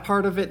about that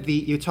part of it?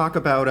 You talk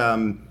about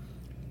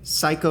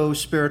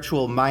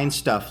psycho-spiritual mind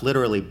stuff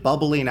literally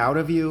bubbling out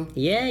of you.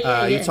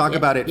 You talk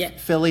about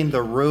it filling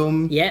the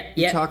room.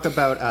 You talk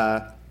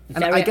about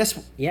and I guess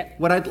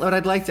what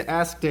I'd like to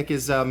ask, Dick,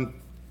 is when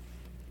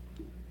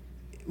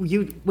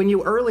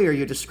you earlier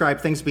you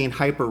described things being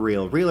hyper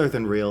real, realer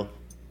than real,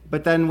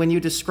 but then when you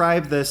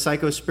describe the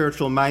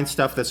psycho-spiritual mind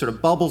stuff that sort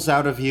of bubbles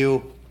out of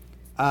you,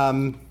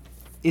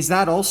 is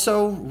that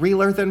also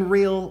realer than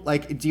real?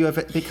 Like, do you have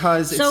it,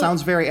 because it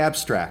sounds very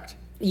abstract.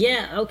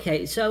 Yeah,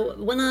 okay. So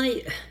when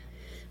I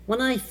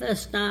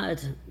first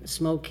started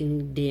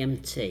smoking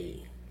DMT,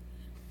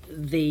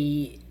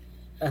 the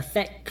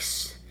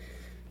effects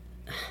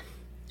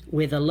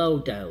with a low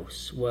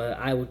dose were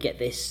I would get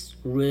this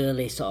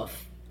really sort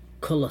of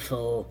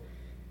colourful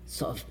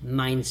sort of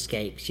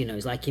mindscapes,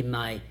 it's like in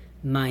my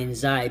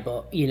mind's eye,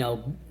 but,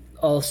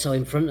 also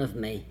in front of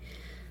me.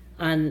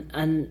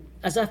 And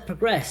as I've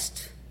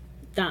progressed,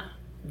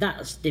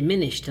 that's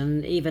diminished,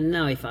 and even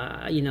now if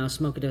I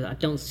smoke it, I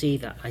don't see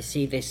that. I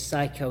see this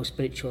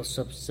psycho-spiritual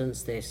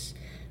substance, this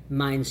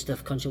mind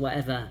stuff, conscious,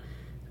 whatever,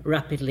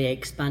 rapidly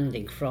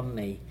expanding from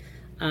me.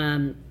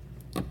 The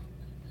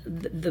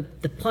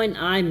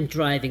point I'm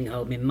driving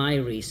home in my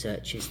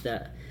research is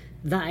that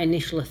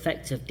initial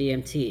effect of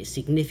DMT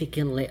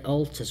significantly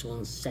alters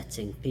one's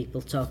setting.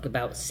 People talk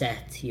about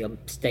set, your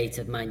state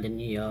of mind,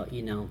 and your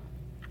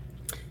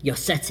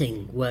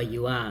setting where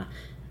you are.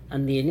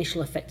 And the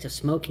initial effect of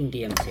smoking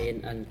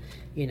DMT and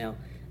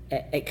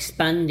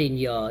expanding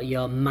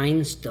your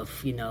mind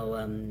stuff,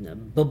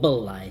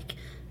 bubble like,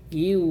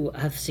 you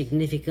have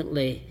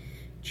significantly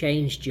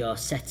changed your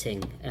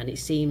setting, and it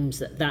seems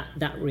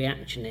that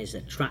reaction is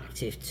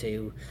attractive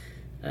to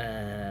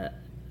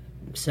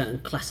certain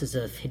classes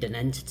of hidden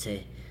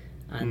entity,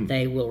 and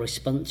they will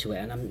respond to it.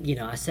 And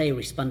I say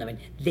respond, I mean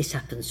this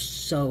happens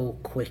so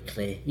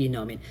quickly.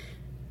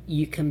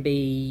 You can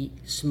be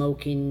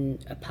smoking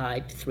a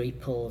pipe 3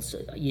 pulls,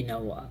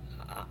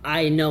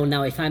 I know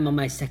now if I'm on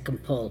my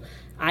second pull,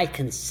 I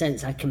can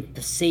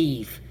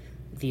perceive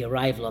the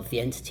arrival of the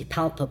entity,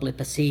 palpably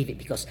perceive it,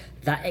 because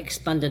that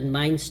expanded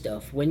mind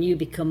stuff, when you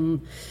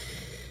become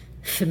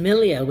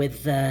familiar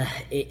with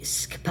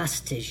its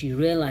capacities, you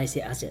realise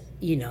it as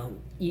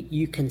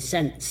you can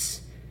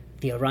sense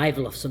the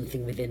arrival of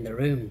something within the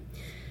room.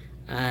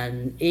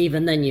 And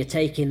even then you're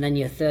taking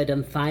your third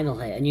and final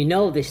hit,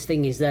 and this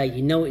thing is there,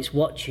 it's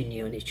watching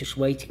you, and it's just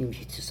waiting for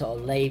you to sort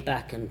of lay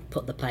back and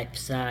put the pipe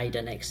aside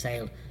and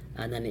exhale,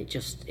 and then it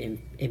just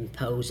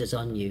imposes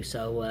on you.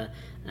 So I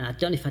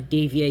don't know if I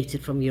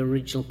deviated from your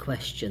original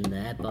question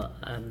there, but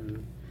I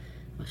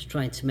was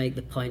trying to make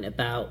the point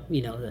about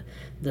the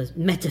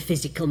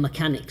metaphysical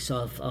mechanics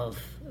of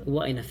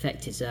what in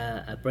effect is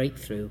a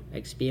breakthrough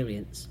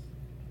experience.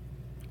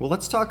 Well,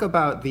 let's talk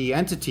about the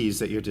entities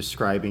that you're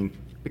describing,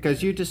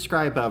 because you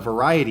describe a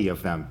variety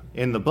of them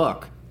in the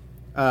book.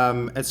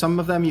 And some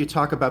of them you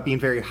talk about being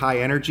very high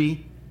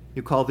energy.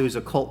 You call those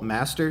occult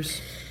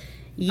masters.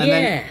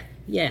 Yeah.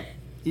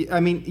 I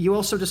mean, you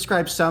also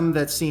describe some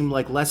that seem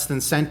like less than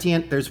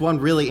sentient. There's one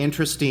really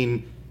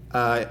interesting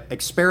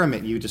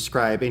experiment you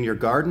describe in your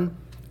garden,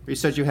 where you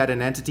said you had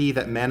an entity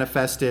that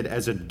manifested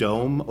as a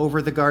dome over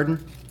the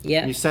garden. Yeah.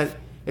 And you said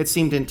it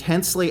seemed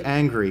intensely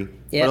angry,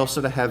 but also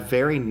to have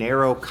very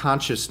narrow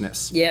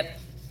consciousness. Yep.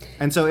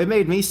 And so it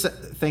made me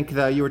think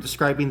that you were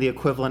describing the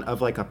equivalent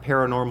of like a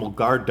paranormal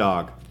guard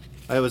dog.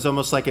 It was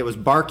almost like it was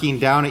barking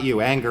down at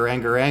you, anger,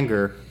 anger,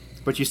 anger.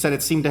 But you said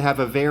it seemed to have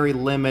a very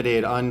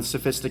limited,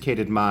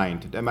 unsophisticated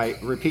mind. Am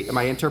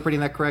I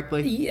interpreting that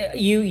correctly? Yeah,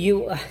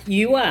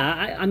 you are.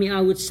 I mean,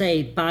 I would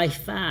say by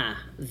far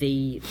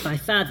the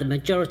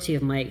majority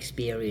of my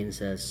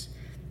experiences,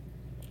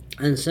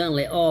 and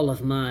certainly all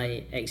of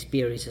my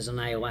experiences on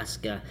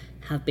ayahuasca,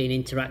 have been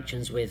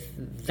interactions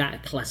with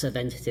that class of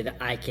entity that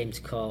I came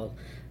to call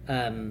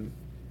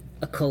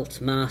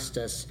occult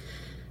masters.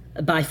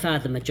 By far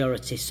the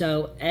majority.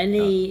 So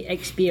any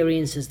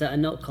experiences that are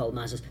not called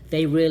masters,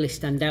 they really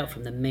stand out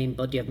from the main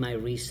body of my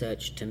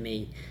research to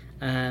me.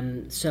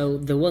 So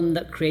the one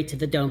that created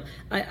the dome,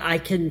 I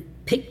can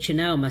picture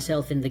now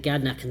myself in the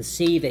garden. I can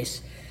see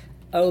this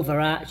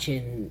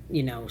overarching,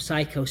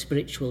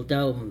 psycho-spiritual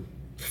dome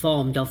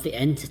formed of the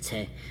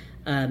entity.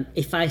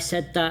 If I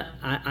said that,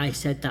 I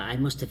said that. I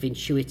must have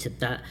intuited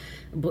that.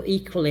 But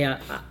equally,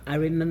 I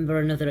remember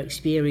another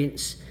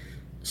experience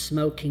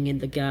smoking in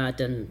the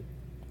garden,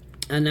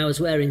 and I was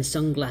wearing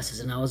sunglasses,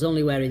 and I was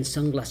only wearing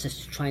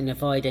sunglasses to try and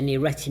avoid any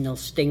retinal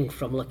sting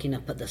from looking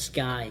up at the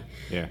sky.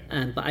 Yeah.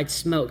 But I'd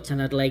smoked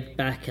and I'd laid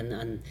back,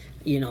 and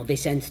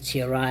this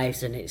entity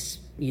arrives, and it's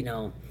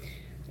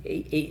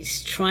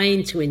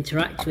trying to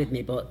interact with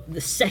me, but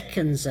the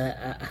seconds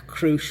are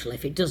crucial.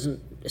 If it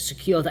doesn't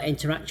secure that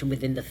interaction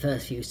within the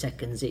first few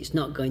seconds, it's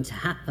not going to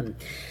happen.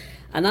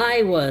 And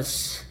I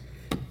was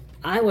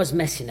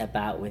messing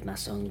about with my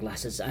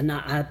sunglasses, and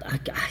I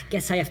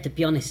guess I have to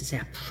be honest and say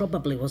I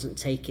probably wasn't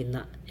taking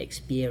that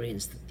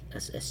experience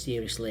as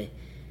seriously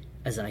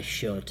as I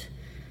should.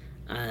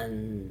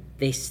 And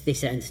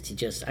this entity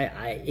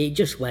it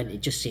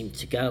just seemed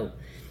to go.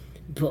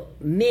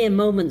 But mere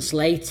moments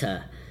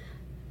later,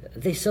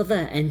 this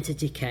other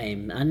entity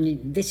came,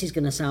 and this is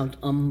going to sound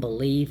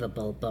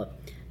unbelievable, but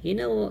in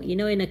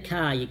a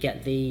car you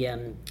get the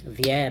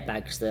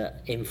airbags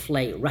that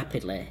inflate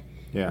rapidly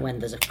when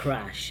there's a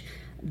crash.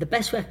 The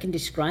best way I can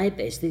describe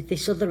it is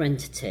this other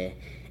entity,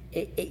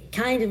 it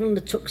kind of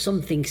undertook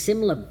something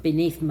similar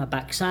beneath my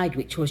backside,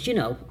 which was,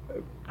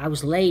 I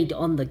was laid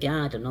on the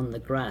garden, on the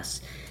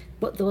grass,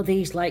 but there were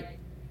these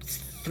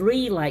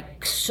three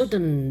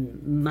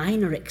sudden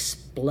minor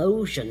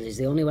explosions is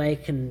the only way I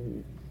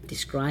can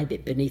describe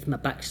it beneath my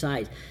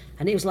backside,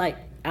 and it was like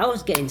I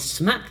was getting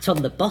smacked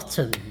on the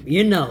bottom.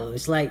 It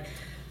was like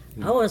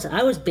I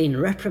was being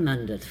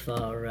reprimanded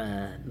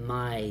for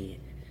my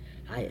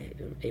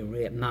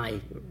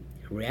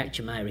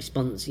reaction, my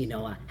response.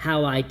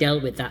 How I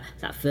dealt with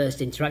that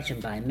first interaction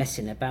by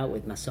messing about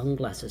with my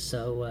sunglasses.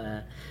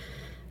 So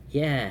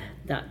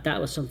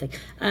that was something.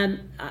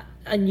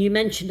 And you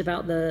mentioned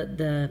about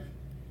the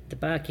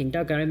barking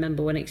dog. I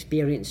remember one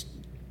experience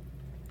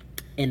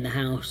in the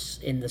house,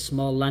 in the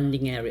small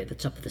landing area at the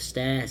top of the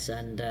stairs,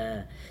 and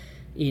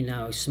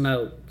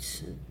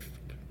smoked.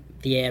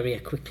 The area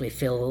quickly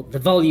the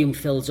volume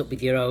fills up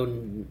with your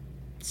own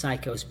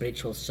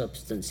psycho-spiritual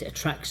substance. It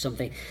attracts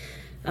something,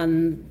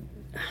 and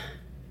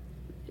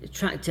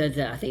attracted,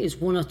 I think it was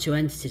one or two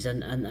entities,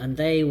 and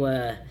they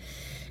were,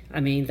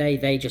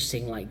 they just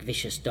sing like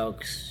vicious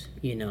dogs,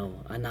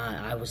 and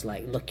I was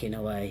looking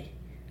away.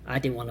 I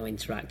didn't want to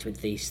interact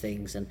with these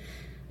things, and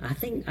I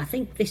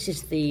think this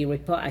is the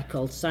report I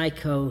called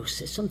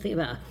something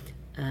about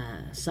a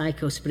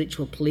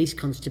psycho-spiritual police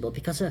constable,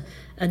 because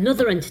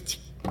another entity,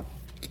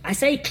 I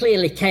say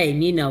clearly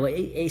came,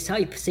 it's how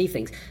you perceive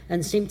things,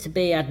 and seemed to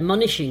be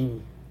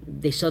admonishing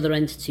this other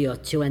entity or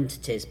two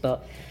entities.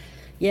 But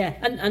yeah,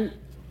 and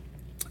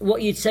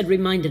what you'd said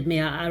reminded me,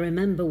 I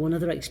remember one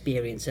other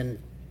experience, and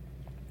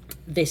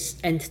this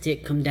entity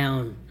had come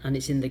down, and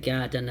it's in the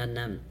garden,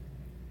 and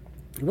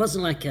it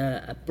wasn't like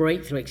a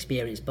breakthrough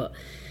experience, but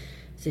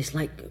this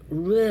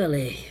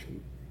really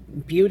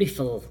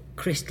beautiful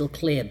crystal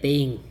clear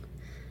being.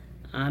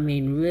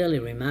 Really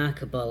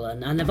remarkable,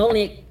 and I've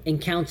only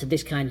encountered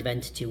this kind of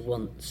entity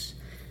once,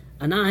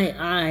 and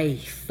I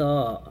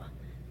thought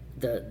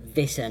that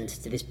this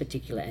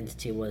particular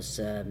entity was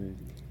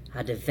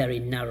had a very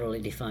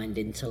narrowly defined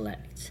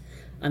intellect,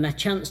 and I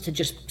chanced to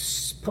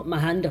just put my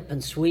hand up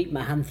and sweep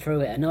my hand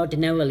through it. And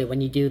ordinarily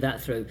when you do that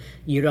through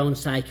your own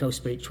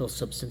psycho-spiritual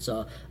substance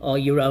or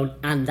your own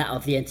and that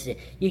of the entity,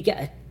 you get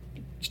a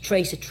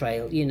tracer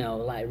trail,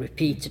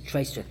 repeat a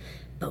tracer trail.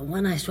 But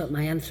when I swept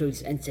my hand through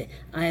this entity,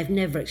 I have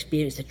never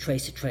experienced a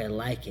tracer trail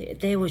like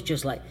it. There was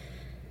just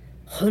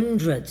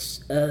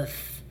hundreds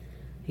of,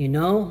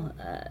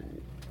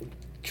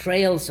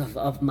 trails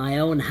of my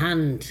own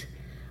hand,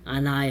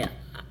 and I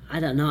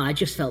don't know. I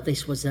just felt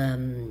this was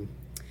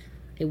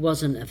it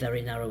wasn't a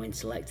very narrow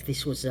intellect.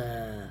 This was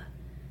I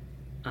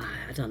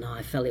don't know.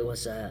 I felt it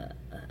was an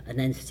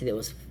entity that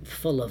was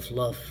full of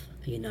love.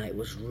 It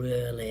was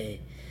really.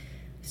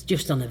 It's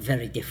just on a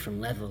very different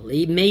level,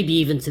 maybe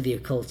even to the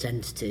occult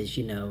entities,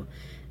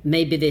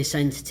 Maybe this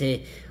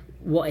entity,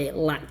 what it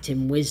lacked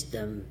in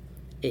wisdom,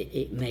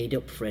 it made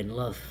up for in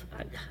love.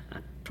 I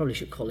probably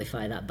should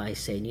qualify that by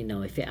saying,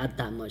 if it had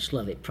that much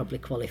love, it probably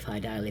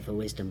qualified highly for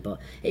wisdom. But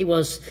it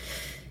was,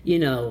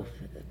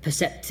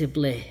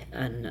 perceptibly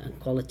and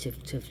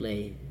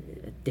qualitatively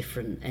a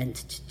different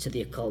entity to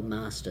the occult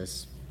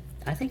masters.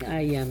 I think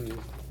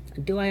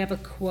do I have a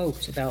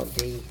quote about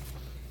the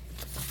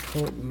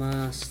occult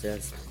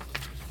masters?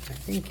 I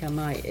think I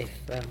might. If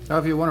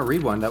you want to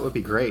read one, that would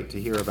be great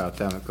to hear about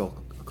them,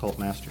 occult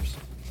masters.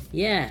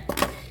 Yeah,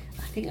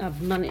 I think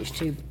I've managed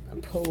to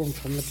pull one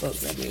from the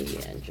book. Let me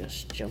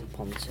just jump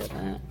onto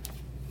that.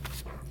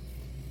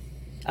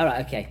 All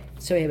right, okay.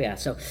 So here we are.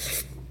 So,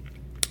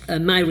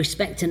 my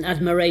respect and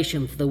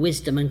admiration for the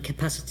wisdom and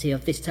capacity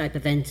of this type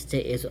of entity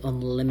is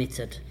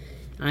unlimited.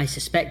 I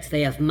suspect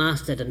they have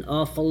mastered an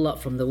awful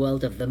lot from the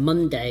world of the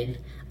mundane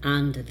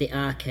and the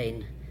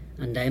arcane,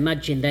 and I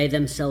imagine they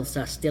themselves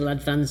are still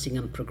advancing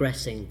and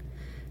progressing,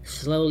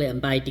 slowly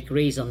and by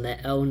degrees on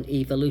their own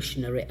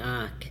evolutionary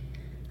arc.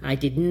 I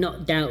did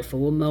not doubt for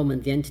one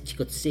moment the entity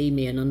could see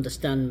me and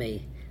understand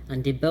me,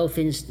 and in both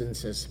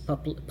instances,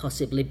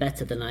 possibly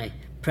better than I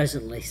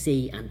presently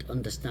see and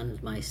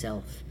understand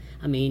myself.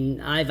 I mean,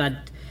 I've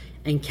had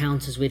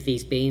encounters with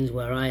these beings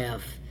where I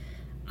have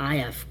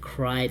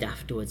cried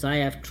afterwards. I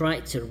have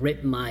tried to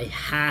rip my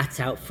heart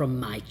out from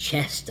my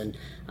chest and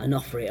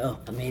offer it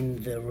up. I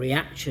mean, the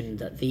reaction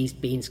that these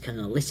beings can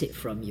elicit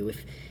from you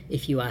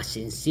if you are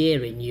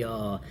sincere in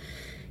your,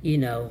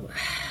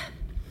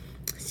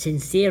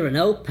 sincere and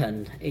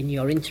open in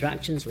your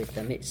interactions with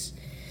them, it's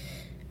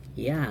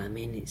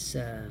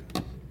the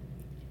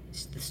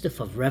stuff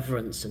of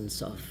reverence and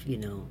sort of,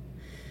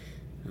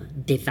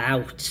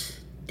 devout,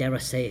 dare I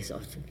say,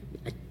 sort of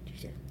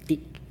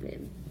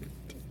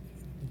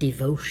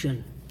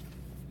devotion.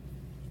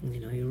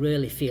 You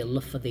really feel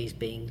love for these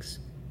beings.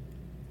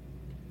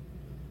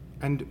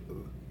 And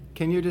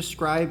can you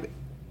describe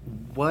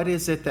what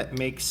is it that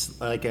makes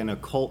like an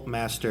occult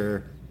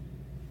master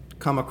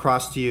come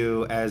across to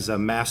you as a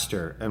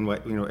master? And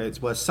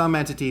what some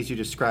entities you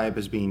describe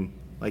as being,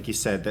 like you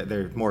said, that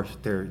they're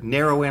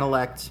narrow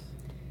intellect,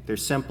 they're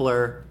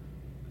simpler.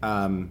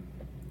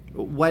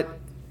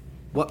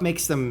 What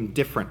makes them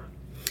different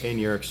in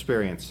your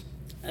experience?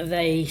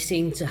 They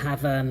seem to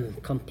have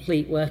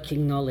complete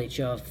working knowledge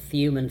of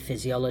human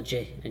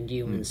physiology and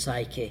human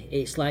psyche.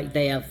 It's like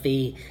they have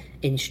the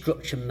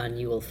instruction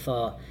manual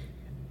for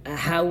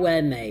how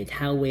we're made,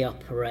 how we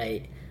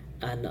operate,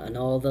 and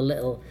all the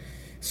little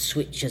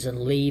switches and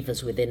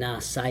levers within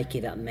our psyche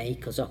that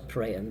make us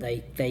operate, and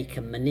they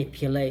can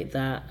manipulate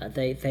that.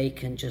 They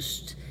can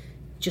just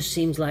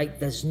seems like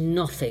there's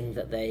nothing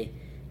that they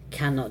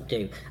cannot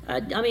do.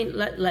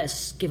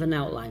 Let's give an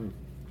outline.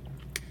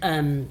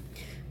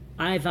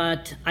 I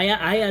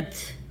had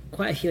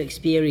quite a few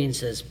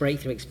experiences,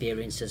 breakthrough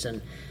experiences,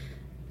 and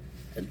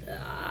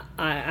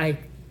I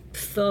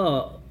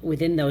thought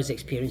within those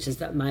experiences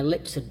that my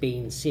lips had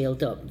been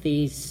sealed up.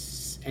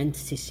 These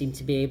entities seem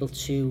to be able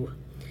to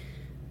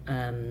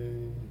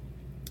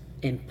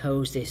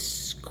impose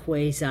this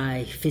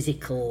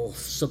quasi-physical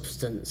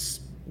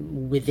substance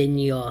within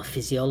your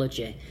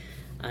physiology,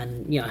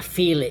 and I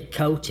feel it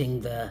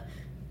coating the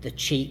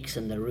cheeks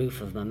and the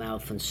roof of my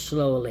mouth and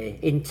slowly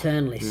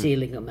internally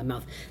sealing up my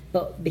mouth.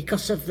 But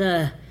because of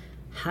the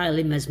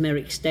highly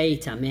mesmeric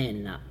state I'm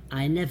in,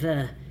 I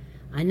never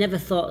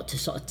thought to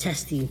sort of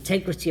test the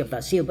integrity of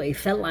that seal, but it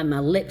felt like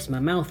my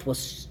mouth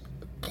was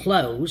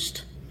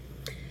closed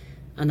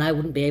and I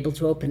wouldn't be able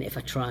to open it if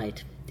I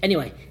tried.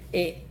 Anyway,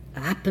 it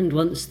happened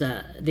once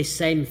that this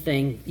same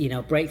thing,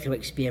 breakthrough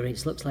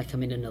experience, looks like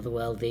I'm in another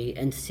world. The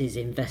entity's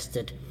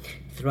invested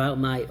throughout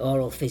my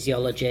oral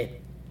physiology,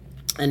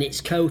 and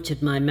it's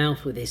coated my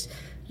mouth with this,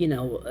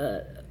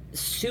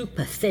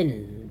 super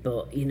thin,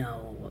 but,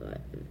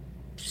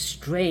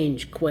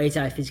 strange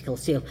quasi-physical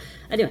seal.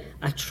 Anyway,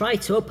 I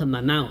tried to open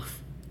my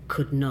mouth,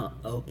 could not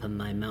open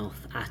my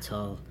mouth at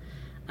all.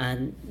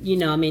 And,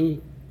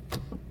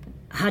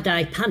 had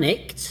I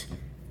panicked,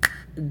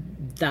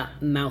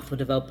 that mouth would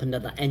have opened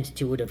and that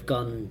entity would have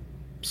gone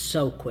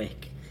so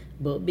quick.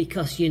 But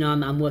because,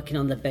 I'm working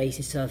on the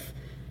basis of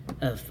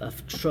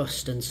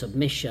trust and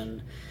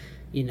submission,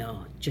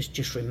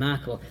 just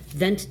remarkable.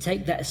 Then to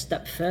take that a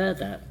step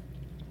further,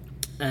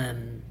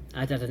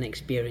 I'd had an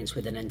experience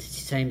with an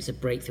entity, same as a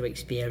breakthrough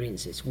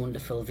experience. It's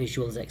wonderful,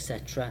 visuals,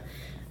 etc.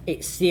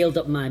 It sealed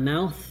up my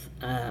mouth.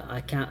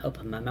 I can't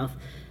open my mouth.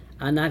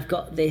 And I've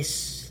got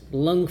this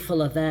lung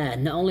full of air.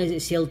 Not only is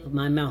it sealed up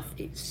my mouth,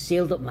 it's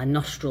sealed up my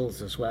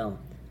nostrils as well.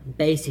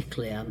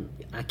 Basically,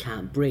 I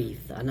can't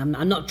breathe. And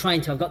I'm not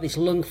trying to. I've got this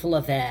lung full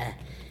of air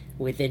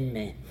within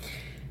me.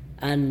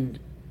 And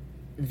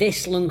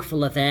this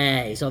lungful of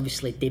air is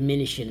obviously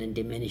diminishing and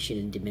diminishing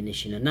and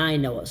diminishing, and I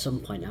know at some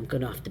point I'm going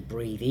to have to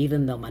breathe,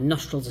 even though my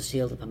nostrils are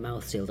sealed up and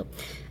mouth sealed up.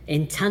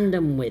 In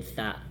tandem with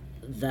that,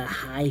 the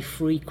high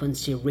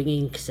frequency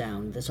ringing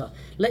sound,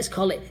 let's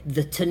call it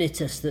the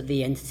tinnitus that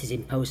the entities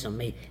impose on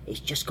me, it's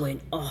just going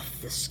off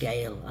the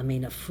scale. I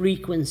mean, a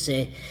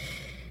frequency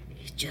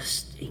is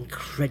just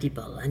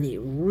incredible, and it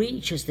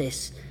reaches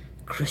this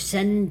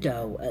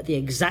crescendo at the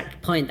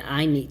exact point that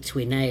I need to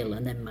inhale,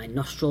 and then my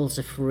nostrils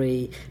are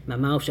free, my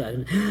mouth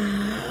shut,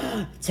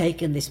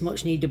 taking this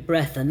much needed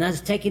breath, and as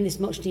taking this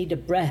much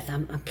needed breath,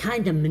 I'm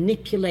kind of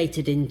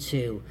manipulated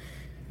into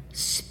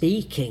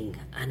speaking,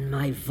 and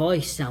my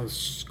voice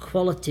sounds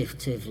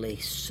qualitatively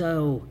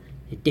so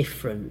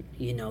different,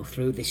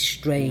 through this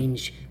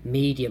strange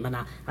medium, and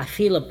I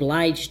feel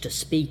obliged to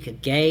speak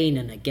again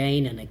and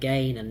again and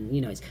again, and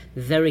it's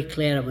very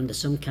clear I'm under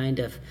some kind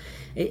of,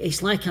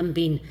 it's like I'm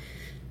being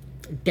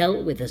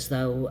dealt with as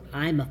though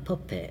I'm a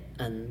puppet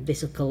and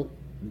this occult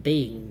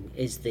being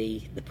is the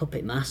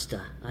puppet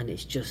master, and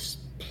it's just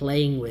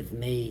playing with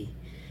me.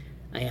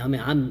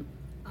 I'm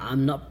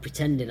not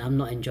pretending, I'm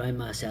not enjoying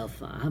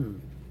myself.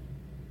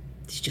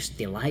 It's just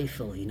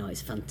delightful,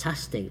 it's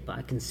fantastic. But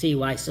I can see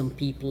why some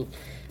people,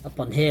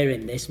 upon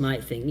hearing this,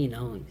 might think,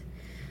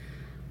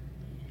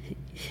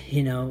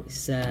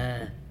 it's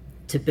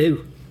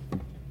taboo.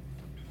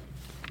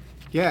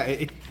 Yeah,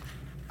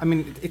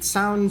 it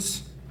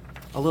sounds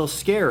a little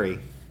scary.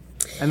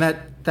 And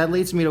that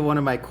leads me to one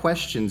of my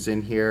questions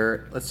in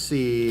here. Let's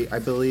see, I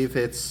believe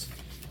it's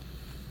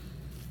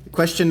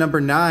question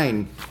number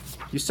 9.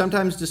 You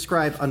sometimes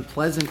describe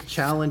unpleasant,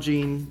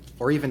 challenging,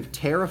 or even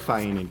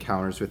terrifying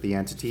encounters with the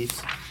entities.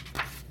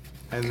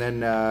 And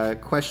then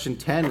question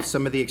 10,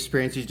 some of the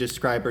experiences you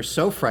describe are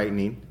so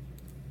frightening.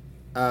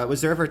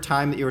 Was there ever a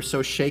time that you were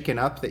so shaken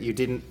up that you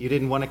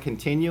didn't want to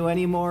continue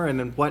anymore? And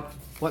then what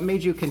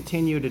made you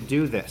continue to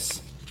do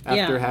this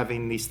after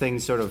having these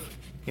things sort of,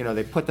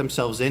 they put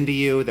themselves into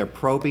you, they're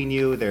probing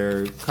you,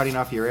 they're cutting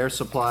off your air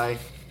supply?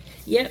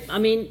 Yeah, I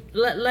mean,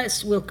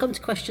 we'll come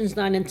to questions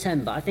 9 and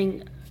 10, but I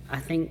think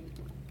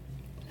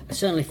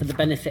certainly for the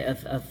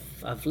benefit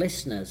of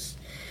listeners,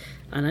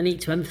 and I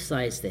need to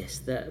emphasise this,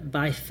 that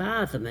by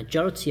far the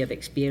majority of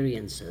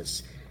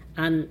experiences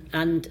have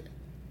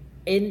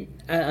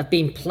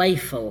been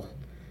playful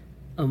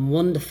and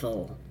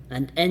wonderful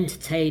and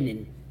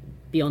entertaining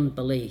beyond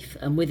belief.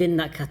 And within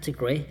that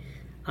category,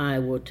 I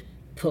would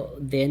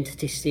put the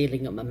entity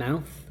sealing up my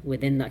mouth.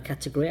 Within that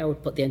category, I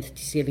would put the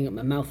entity sealing up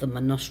my mouth and my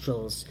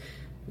nostrils.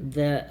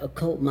 The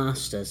occult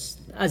masters,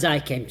 as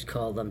I came to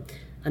call them.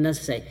 And as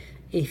I say,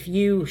 if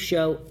you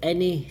show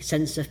any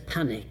sense of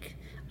panic,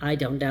 I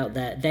don't doubt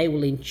that they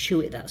will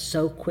intuit that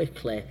so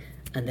quickly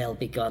and they'll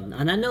be gone.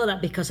 And I know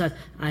that because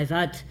I've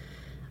had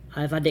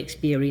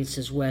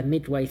experiences where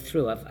midway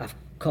through I've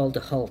called a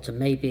halt, and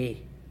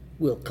maybe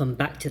we'll come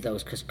back to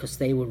those because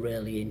they were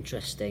really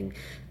interesting.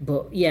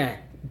 But yeah,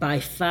 by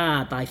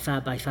far,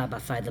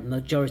 the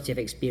majority of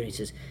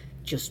experiences,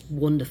 just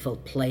wonderful,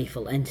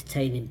 playful,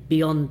 entertaining,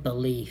 beyond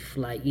belief.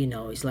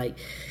 It's like,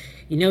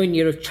 when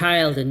you're a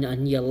child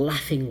and you're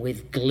laughing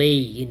with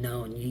glee,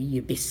 and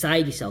you're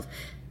beside yourself.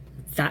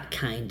 That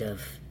kind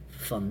of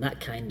fun,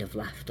 that kind of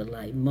laughter,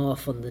 more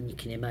fun than you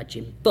can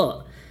imagine.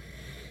 But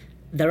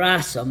there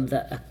are some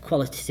that are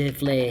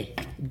qualitatively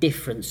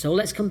different. So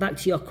let's come back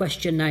to your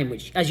question 9,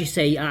 which, as you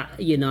say,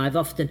 I've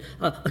often,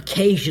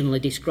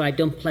 occasionally described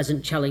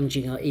unpleasant,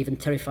 challenging, or even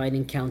terrifying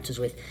encounters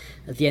with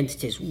the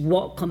entities.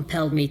 What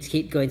compelled me to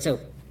keep going?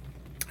 So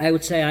I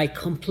would say I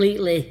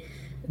completely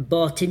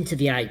bought into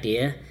the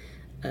idea,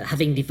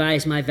 having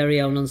devised my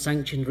very own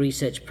unsanctioned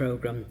research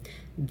programme,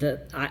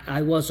 that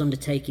I was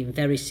undertaking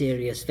very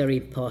serious, very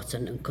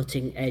important and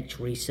cutting-edge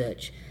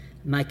research.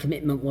 My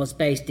commitment was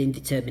based in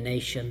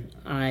determination.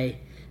 I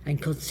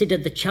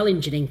considered the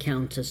challenging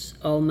encounters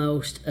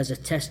almost as a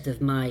test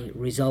of my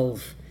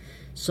resolve,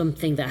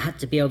 something that had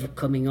to be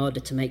overcome in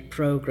order to make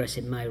progress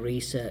in my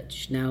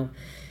research. Now,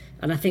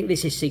 and I think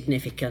this is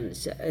significant,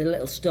 it's a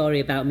little story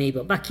about me,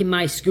 but back in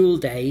my school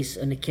days,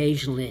 and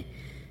occasionally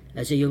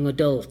as a young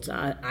adult,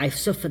 I've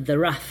suffered the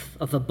wrath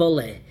of a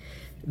bully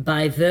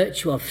by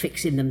virtue of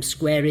fixing them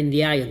square in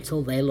the eye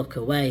until they look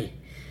away,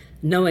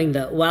 knowing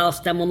that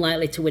whilst I'm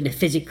unlikely to win a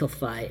physical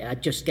fight,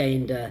 I'd just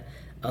gained a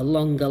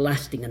longer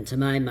lasting and, to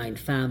my mind,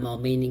 far more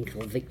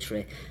meaningful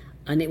victory.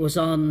 And it was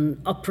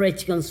on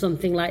operating on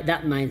something like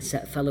that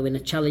mindset following a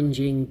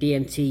challenging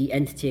DMT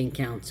entity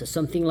encounter,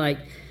 something like,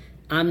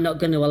 I'm not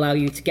going to allow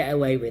you to get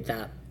away with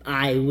that,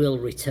 I will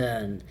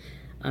return.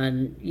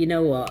 And you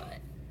know what,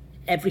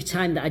 every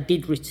time that I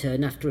did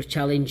return after a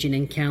challenging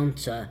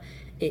encounter,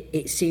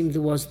 it seemed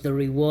there was the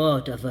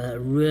reward of a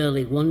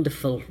really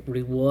wonderful,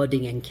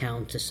 rewarding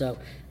encounter. So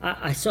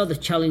I saw the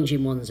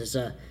challenging ones as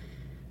a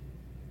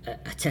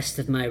test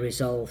of my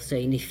resolve,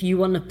 saying, if you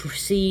want to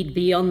proceed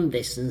beyond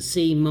this and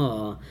see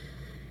more,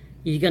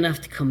 you're going to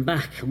have to come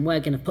back, and we're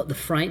going to put the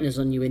frighteners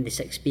on you in this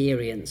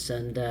experience,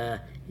 and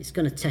it's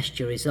going to test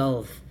your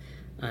resolve.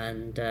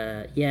 And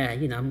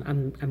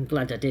I'm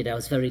glad I did. I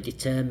was very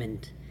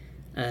determined,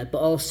 but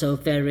also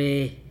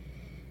very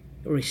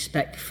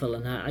respectful,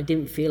 and I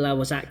didn't feel I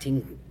was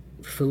acting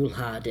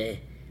foolhardy.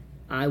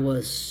 I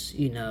was,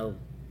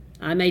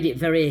 I made it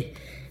very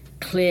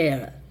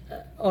clear,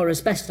 or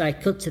as best I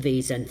could to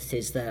these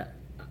entities, that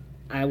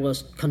I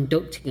was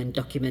conducting and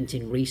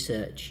documenting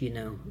research.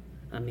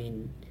 I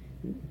mean,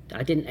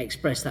 I didn't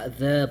express that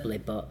verbally,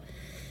 but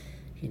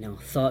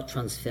thought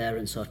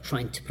transference or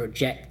trying to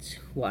project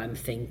what I'm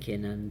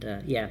thinking.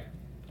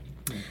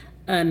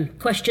 And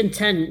question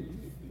 10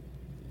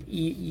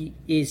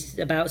 is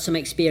about some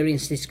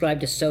experience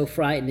described as so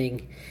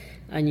frightening,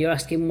 and you're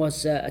asking,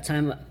 was a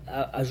time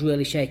I was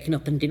really shaken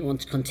up and didn't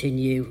want to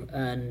continue,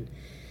 and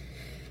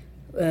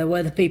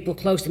were the people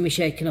close to me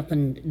shaken up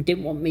and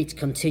didn't want me to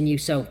continue.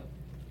 So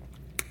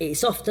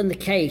it's often the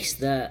case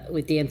that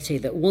with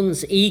DMT that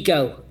one's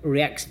ego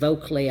reacts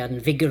vocally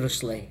and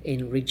vigorously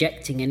in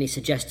rejecting any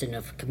suggestion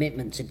of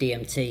commitment to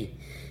DMT,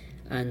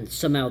 and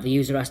somehow the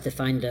user has to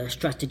find a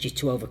strategy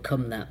to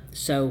overcome that.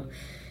 So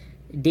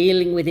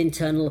dealing with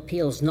internal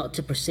appeals not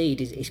to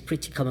proceed is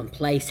pretty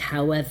commonplace.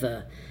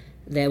 However,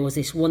 there was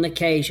this one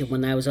occasion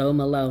when I was home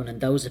alone, and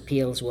those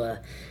appeals were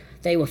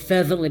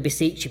fervently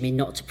beseeching me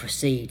not to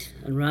proceed,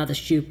 and rather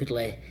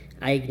stupidly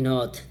I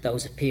ignored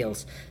those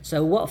appeals.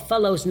 So what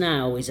follows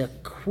now is a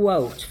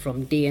quote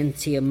from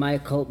DMT and My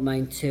Occult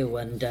Mind 2,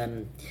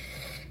 and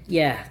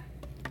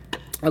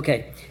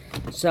okay,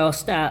 so I'll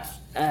start.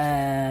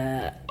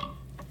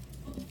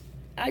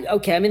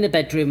 Okay, I'm in the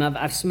bedroom.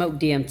 I've smoked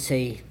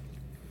DMT.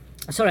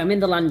 Sorry, I'm in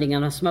the landing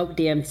and I've smoked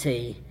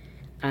DMT,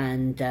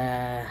 and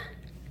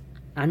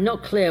I'm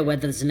not clear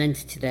whether there's an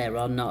entity there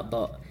or not,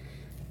 but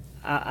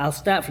I'll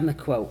start from the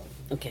quote.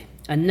 Okay.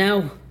 And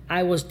now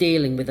I was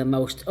dealing with a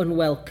most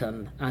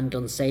unwelcome and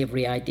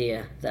unsavoury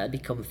idea that had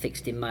become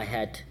fixed in my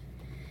head.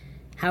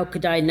 How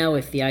could I know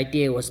if the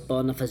idea was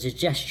born of a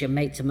suggestion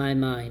made to my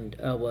mind,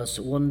 or was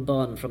one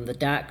born from the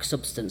dark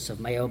substance of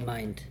my own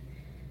mind?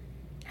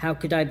 How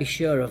could I be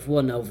sure of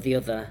one over the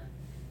other?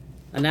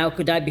 And how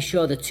could I be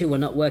sure the two were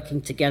not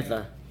working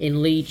together,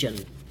 in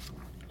legion,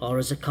 or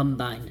as a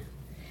combine?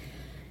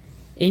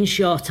 In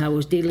short, I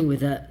was dealing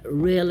with a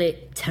really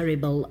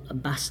terrible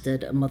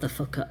bastard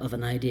motherfucker of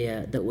an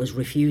idea that was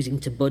refusing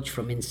to budge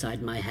from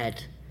inside my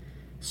head.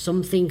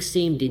 Something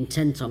seemed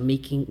intent on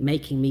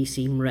making me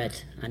seem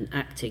red and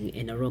acting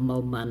in a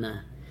rumble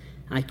manner.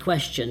 I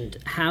questioned,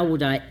 how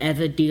would I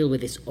ever deal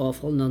with this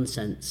awful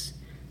nonsense?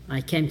 I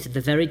came to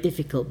the very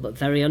difficult but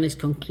very honest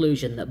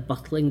conclusion that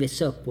bottling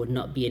this up would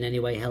not be in any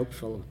way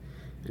helpful,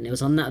 and it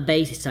was on that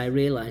basis I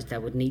realised I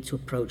would need to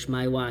approach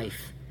my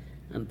wife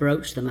and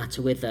broach the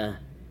matter with her,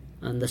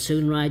 and the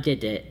sooner I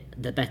did it,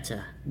 the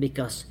better,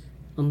 because,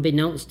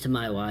 unbeknownst to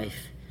my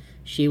wife,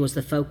 she was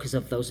the focus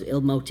of those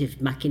ill-motived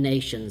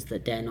machinations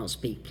that dare not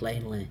speak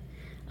plainly.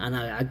 And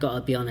I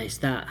gotta be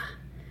honest, that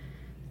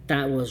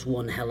was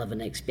one hell of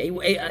an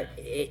experience.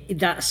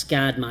 That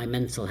scarred my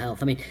mental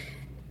health. I mean,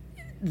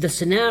 the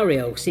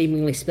scenario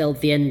seemingly spelled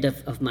the end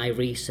of my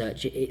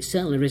research. It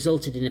certainly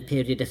resulted in a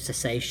period of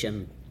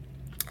cessation.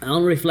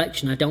 On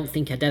reflection, I don't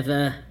think I'd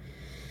ever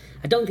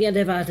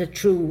had a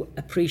true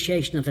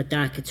appreciation of the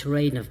darker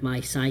terrain of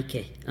my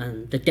psyche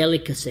and the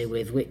delicacy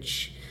with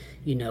which,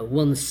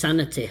 one's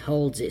sanity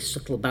holds its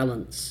subtle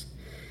balance.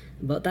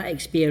 But that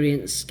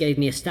experience gave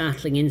me a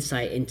startling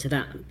insight into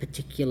that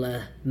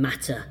particular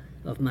matter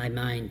of my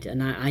mind,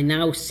 and I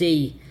now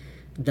see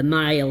the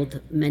mild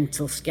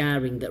mental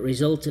scarring that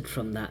resulted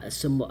from that as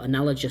somewhat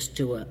analogous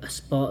to a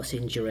sports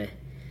injury.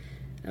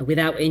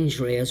 Without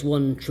injury, as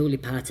one truly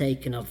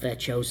partaken of their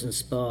chosen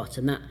sport,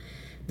 and that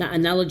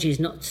analogy is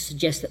not to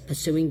suggest that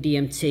pursuing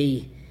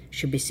DMT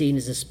should be seen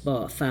as a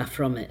sport, far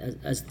from it,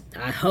 as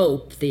I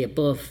hope the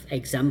above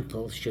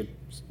example should,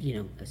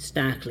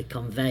 starkly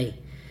convey.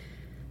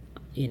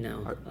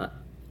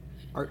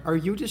 Are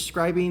you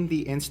describing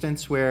the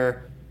instance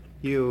where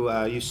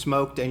you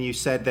smoked and you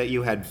said that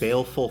you had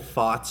baleful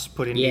thoughts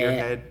put into your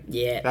head?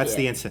 Yeah. That's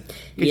the incident.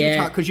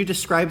 Could you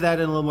describe that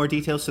in a little more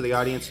detail so the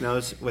audience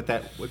knows what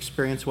that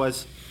experience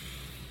was?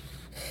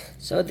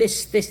 So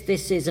this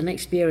is an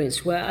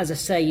experience where, as I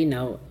say,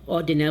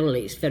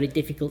 ordinarily it's very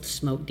difficult to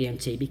smoke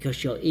DMT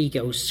because your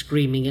ego's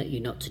screaming at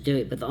you not to do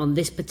it. But on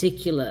this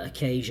particular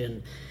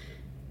occasion,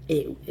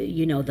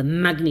 the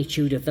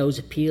magnitude of those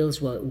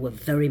appeals were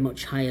very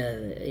much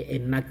higher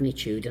in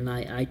magnitude, and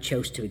I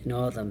chose to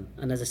ignore them.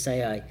 And as I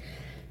say,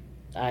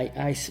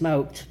 I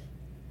smoked,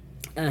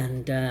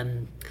 and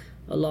a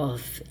lot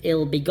of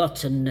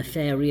ill-begotten,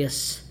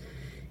 nefarious,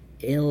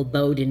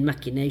 ill-boding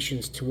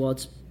machinations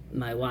towards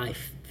my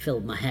wife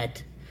filled my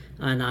head,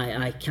 and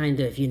I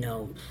kind of,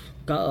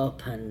 got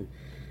up, and,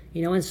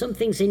 when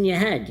something's in your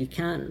head, you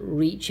can't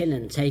reach in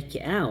and take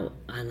it out,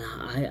 and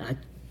I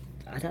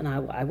don't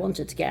know, I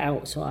wanted to get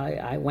out, so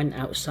I went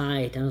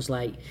outside, and I was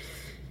like,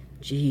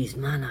 geez,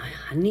 man,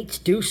 I need to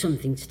do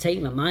something to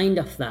take my mind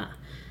off that.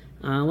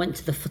 I went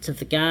to the foot of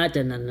the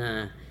garden,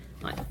 and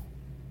I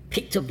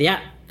picked up the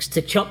axe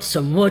to chop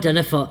some wood, and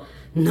I thought,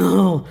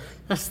 no,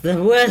 that's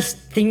the worst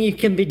thing you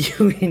can be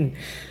doing.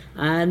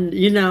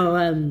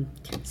 And,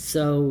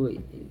 so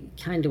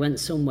kind of went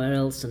somewhere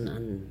else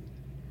and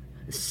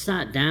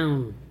sat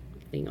down,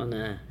 I think,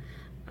 on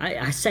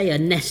I say a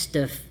nest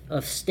of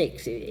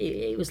sticks.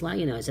 It was like,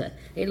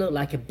 it looked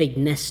like a big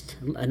nest,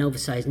 an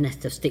oversized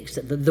nest of sticks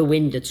that the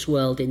wind had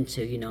swirled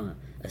into,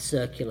 a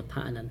circular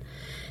pattern.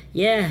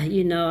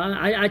 And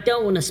I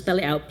don't want to spell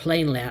it out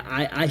plainly.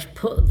 I've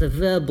put the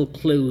verbal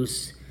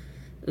clues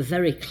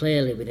very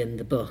clearly within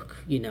the book.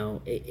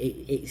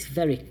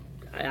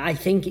 I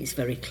think it's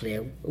very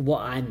clear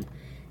what I'm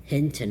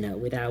hinting at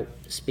without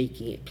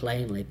speaking it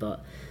plainly,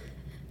 but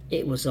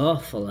it was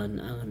awful, and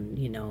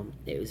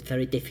it was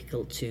very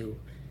difficult to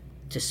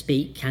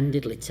speak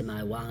candidly to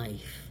my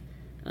wife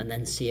and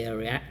then see her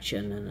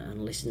reaction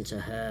and listen to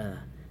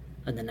her,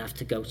 and then have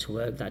to go to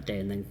work that day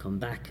and then come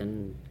back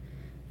and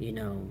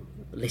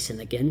listen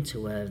again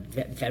to her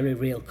very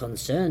real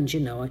concerns.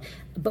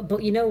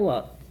 But you know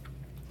what?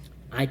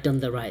 I'd done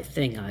the right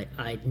thing.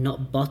 I'd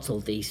not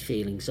bottled these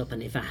feelings up,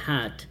 and if I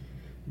had,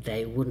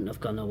 they wouldn't have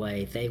gone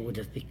away. They would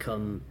have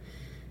become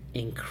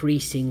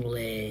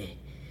increasingly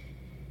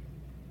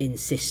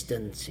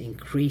insistent,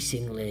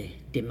 increasingly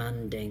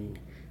demanding,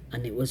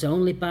 and it was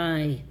only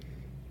by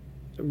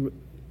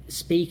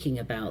speaking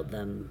about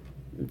them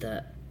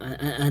that,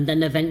 and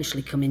then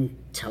eventually coming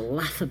to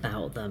laugh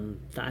about them,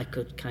 that I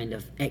could kind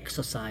of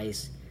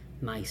exorcise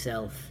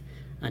myself.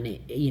 And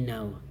it,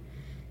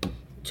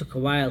 took a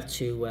while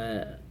to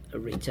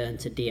return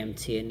to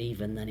DMT, and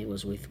even then it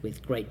was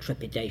with great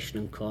trepidation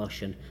and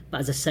caution.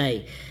 But as I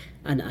say,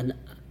 and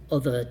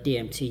other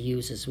DMT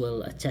users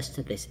will attest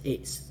to this.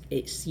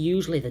 It's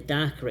usually the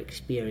darker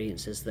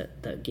experiences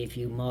that give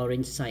you more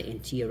insight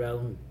into your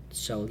own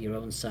soul, your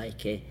own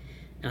psyche,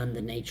 and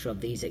the nature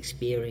of these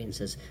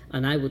experiences.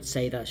 And I would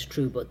say that's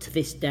true, but to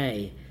this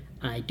day,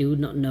 I do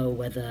not know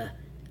whether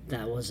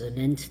that was an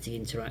entity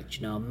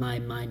interaction or my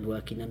mind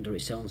working under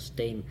its own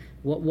steam.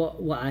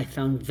 What I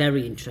found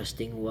very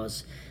interesting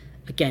was,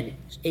 again,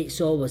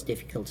 it's always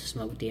difficult to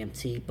smoke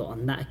DMT, but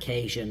on that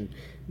occasion,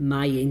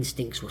 my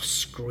instincts were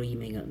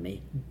screaming at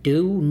me,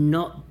 do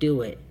not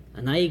do it.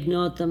 And I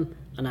ignored them,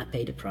 and I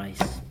paid a price.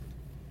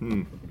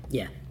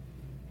 Yeah.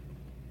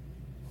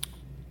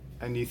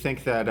 And you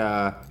think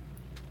that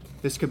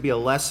this could be a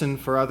lesson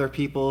for other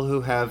people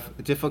who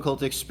have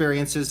difficult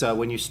experiences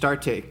when you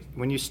start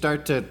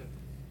to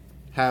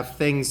have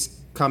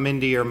things come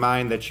into your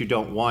mind that you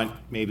don't want?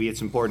 Maybe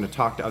it's important to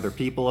talk to other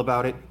people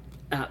about it.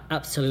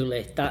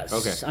 Absolutely. That's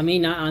okay. I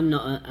mean, I'm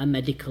not a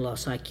medical or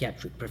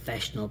psychiatric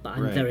professional, but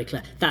I'm very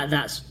clear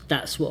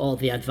that's what all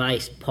the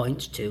advice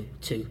points to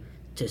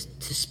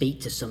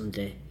speak to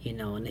somebody,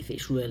 and if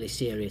it's really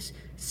serious,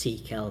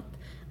 seek help.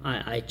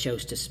 I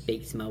chose to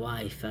speak to my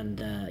wife, and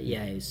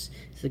it's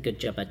a good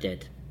job I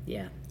did.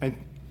 Yeah.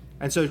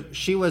 And so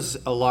she was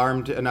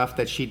alarmed enough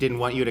that she didn't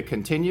want you to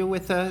continue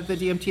with the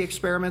DMT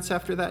experiments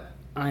after that?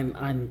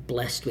 I'm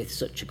blessed with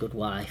such a good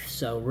wife.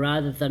 So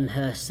rather than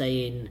her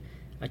saying,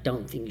 I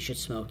don't think you should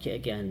smoke it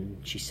again,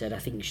 she said, I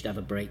think you should have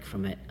a break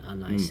from it.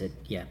 And I said,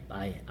 yeah,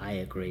 I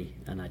agree.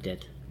 And I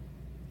did.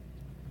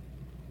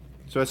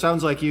 So it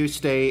sounds like you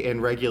stay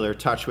in regular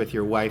touch with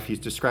your wife. You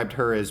described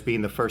her as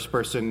being the first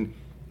person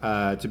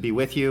to be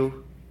with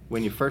you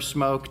when you first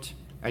smoked,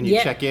 and you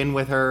check in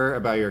with her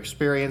about your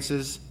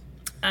experiences.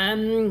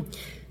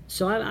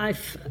 So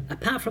I've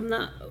apart from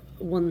that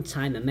one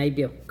time, and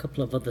maybe a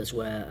couple of others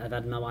where I've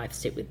had my wife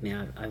sit with me,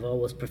 I've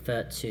always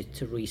preferred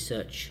to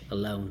research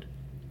alone.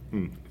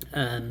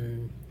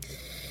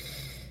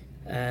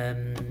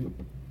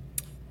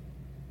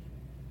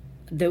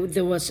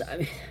 There was,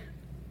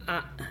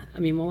 I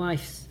mean, my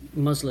wife's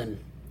Muslim,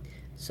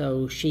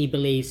 so she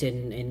believes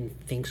in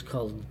things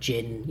called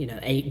jinn,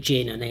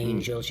 jinn and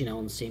angels,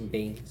 unseen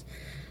beings,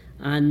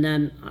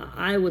 and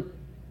I would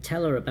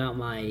tell her about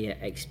my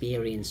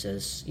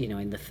experiences,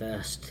 in the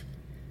first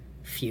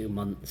few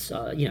months,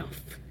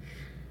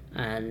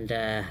 and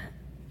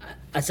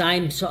as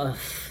I'm sort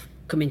of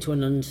coming to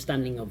an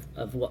understanding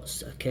of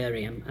what's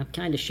occurring, I'm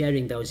kind of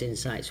sharing those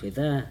insights with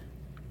her.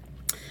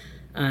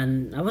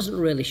 And I wasn't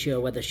really sure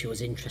whether she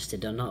was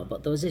interested or not,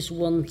 but there was this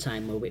one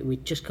time where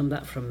we'd just come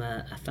back from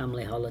a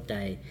family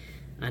holiday,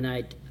 and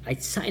I'd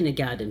sat in a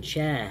garden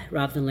chair,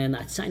 rather than laying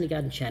there, I'd sat in a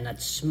garden chair and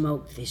I'd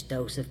smoked this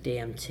dose of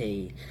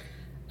DMT,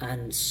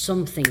 and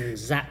something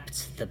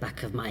zapped the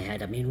back of my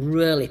head. I mean,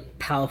 really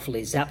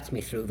powerfully zapped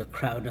me through the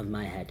crown of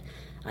my head,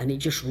 and it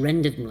just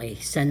rendered me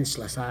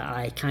senseless.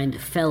 I kind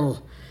of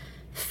fell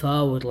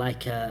forward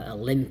like a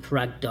limp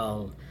rag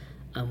doll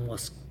and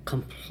was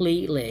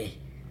completely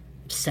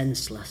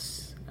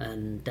senseless.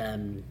 And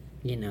and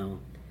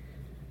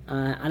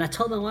I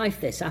told my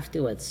wife this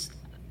afterwards,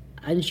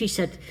 and she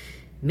said,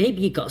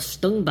 maybe you got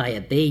stung by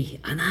a bee.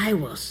 And I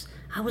was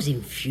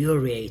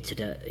infuriated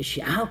at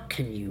how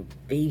can you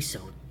be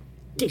so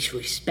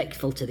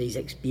disrespectful to these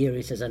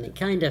experiences? And it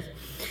kind of,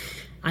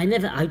 I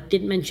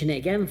didn't mention it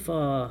again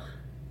for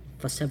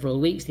several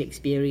weeks, the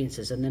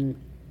experiences, and then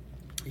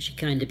she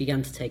kind of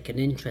began to take an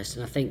interest.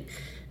 And I think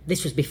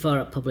this was before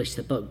I published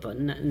the book, but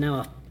now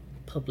I've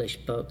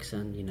published books,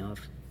 and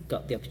I've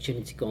got the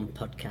opportunity to go on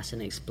podcasts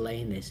and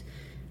explain this.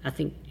 I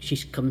think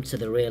she's come to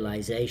the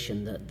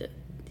realization that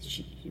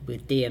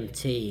with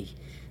DMT,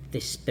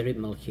 this spirit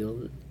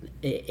molecule,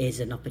 it is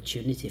an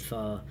opportunity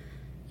for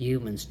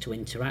humans to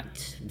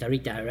interact very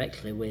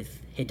directly with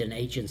hidden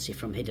agency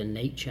from hidden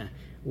nature,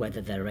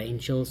 whether they're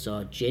angels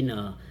or jinn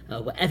or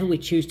whatever we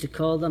choose to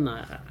call them.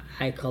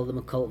 I call them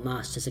occult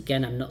masters.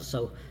 Again, I'm not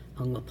so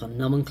hung up on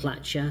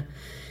nomenclature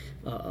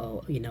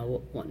or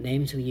what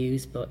names we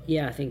use, but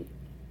yeah, I think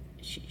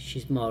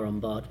she's more on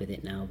board with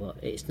it now, but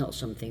it's not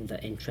something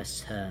that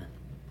interests her.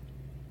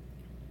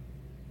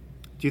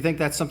 Do you think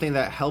that's something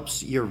that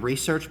helps your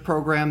research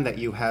program, that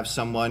you have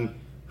someone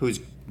who's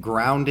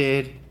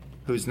grounded,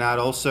 who's not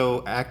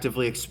also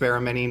actively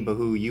experimenting, but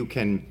who you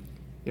can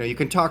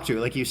talk to?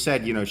 Like you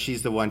said,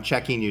 she's the one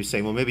checking you,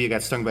 saying, well, maybe you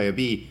got stung by a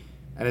bee.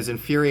 And as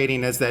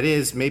infuriating as that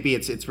is, maybe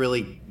it's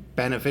really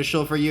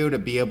beneficial for you to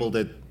be able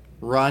to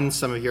run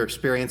some of your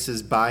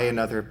experiences by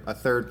a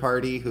third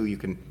party who you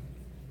can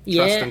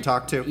trust and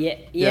talk to.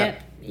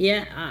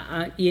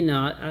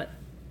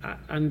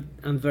 I'm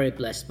very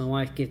blessed. My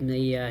wife gives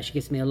me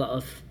a lot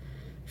of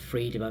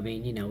freedom. I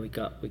mean, we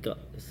got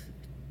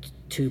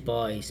 2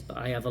 boys, but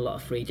I have a lot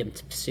of freedom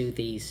to pursue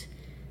these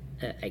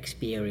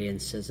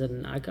experiences.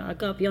 And I got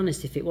to be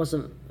honest, if it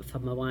wasn't for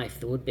my wife,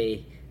 there would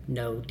be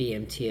no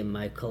DMT in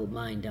my occult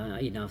mind.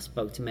 I've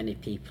spoke to many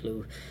people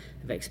who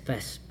have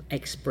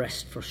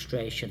expressed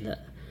frustration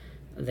that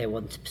they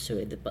want to pursue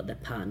it, but their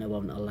partner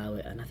won't allow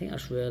it. And I think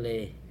that's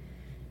really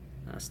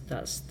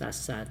that's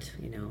sad.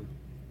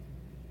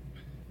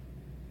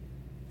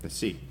 I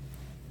see.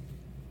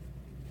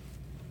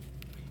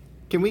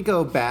 Can we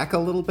go back a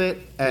little bit?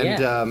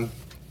 And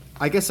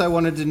I guess I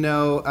wanted to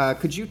know,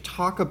 could you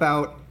talk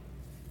about,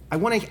 I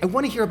want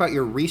to hear about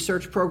your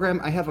research program.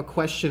 I have a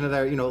question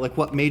there, like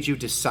what made you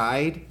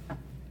decide?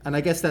 And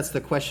I guess that's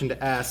the question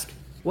to ask.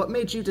 What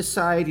made you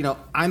decide,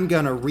 I'm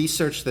going to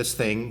research this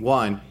thing,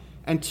 one,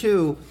 and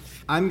two,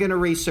 I'm going to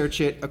research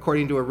it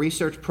according to a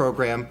research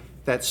program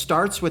that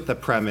starts with the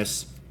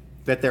premise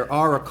that there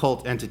are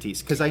occult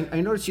entities? Because I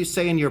noticed you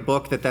say in your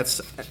book that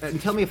that's, and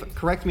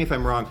correct me if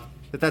I'm wrong,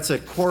 that's a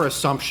core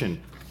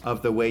assumption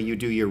of the way you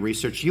do your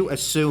research. You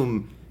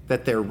assume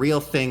that there are real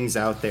things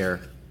out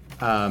there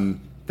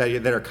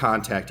that are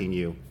contacting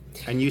you.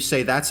 And you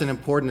say that's an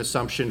important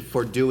assumption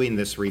for doing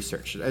this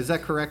research. Is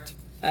that correct?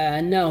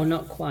 No,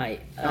 not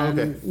quite.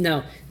 Okay.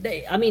 No.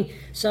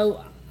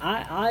 So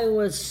I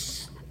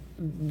was,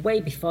 way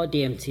before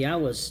DMT, I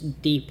was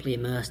deeply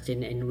immersed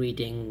in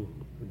reading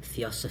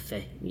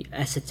theosophy,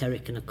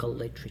 esoteric and occult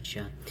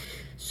literature.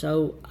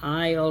 So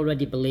I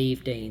already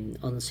believed in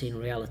unseen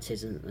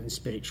realities and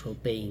spiritual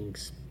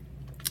beings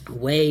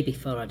way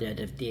before I'd heard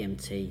of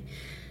DMT.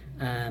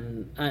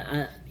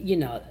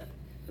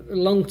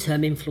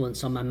 Long-term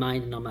influence on my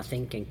mind and on my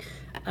thinking.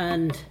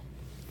 And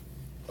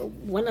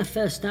when I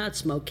first started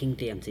smoking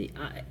DMT,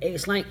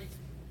 it's like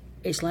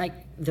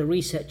the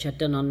research I'd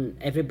done on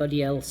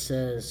everybody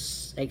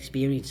else's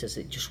experiences,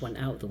 it just went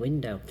out the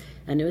window.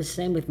 And it was the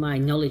same with my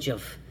knowledge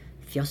of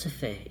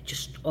theosophy. It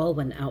just all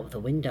went out the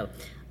window.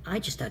 I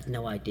just had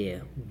no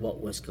idea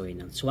what was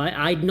going on. So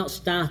I'd not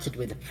started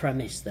with the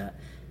premise that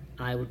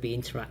I would be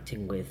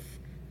interacting with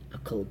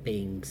occult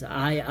beings.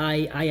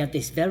 I had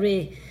this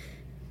very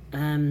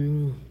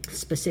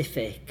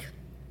specific,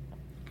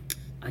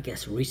 I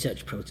guess,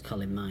 research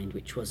protocol in mind,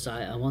 which was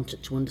I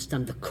wanted to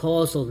understand the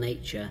causal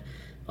nature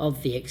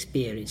of the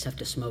experience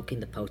after smoking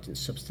the potent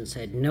substance.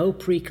 I had no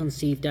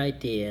preconceived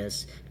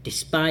ideas,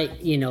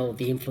 despite,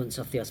 the influence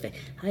of theosophy.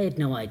 I had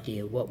no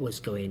idea what was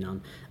going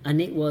on.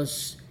 And it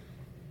was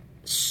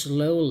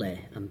slowly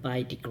and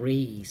by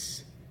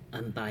degrees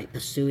and by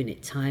pursuing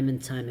it time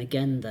and time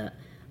again that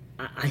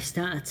I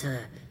started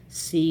to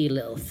see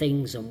little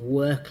things and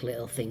work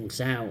little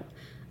things out.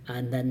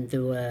 And then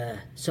there were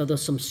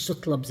some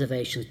subtle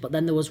observations, but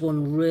then there was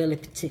one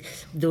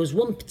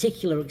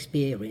particular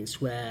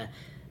experience where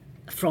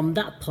from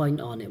that point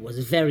on it was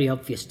very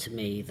obvious to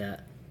me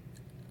that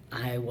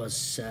I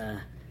was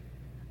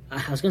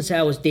going to say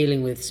I was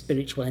dealing with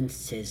spiritual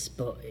entities,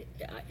 but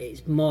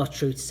it's more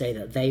true to say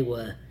that they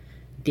were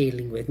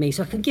dealing with me.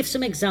 So I can give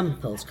some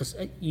examples, because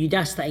you'd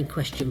asked that in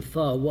question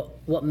 4,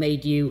 what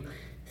made you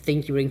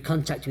think you were in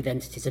contact with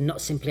entities and not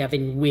simply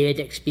having weird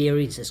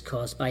experiences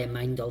caused by a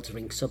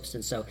mind-altering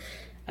substance. So,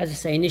 as I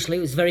say, initially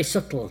it was very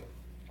subtle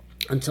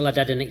until I'd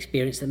had an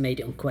experience that made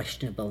it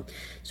unquestionable.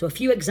 So a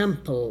few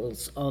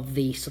examples of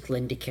the subtle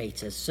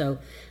indicators. So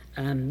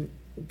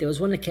there was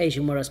one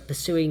occasion where I was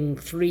pursuing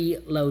 3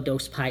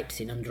 low-dose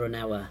pipes in under an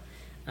hour.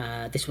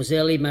 This was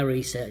early in my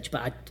research,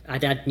 but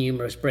I'd had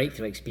numerous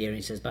breakthrough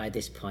experiences by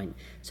this point.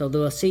 So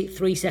there were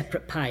 3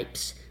 separate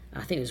pipes.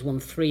 I think it was one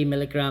 3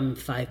 milligram,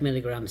 5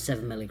 milligram,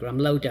 7 milligram,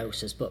 low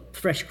doses, but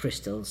fresh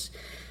crystals.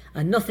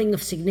 And nothing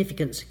of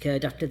significance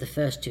occurred after the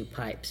first 2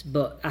 pipes,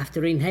 but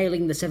after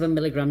inhaling the 7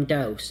 milligram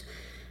dose,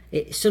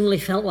 it suddenly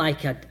felt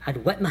like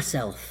I'd wet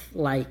myself,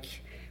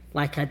 like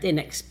I'd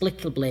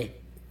inexplicably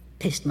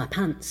pissed my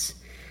pants.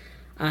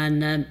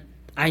 And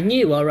I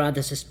knew, or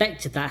rather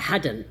suspected, that I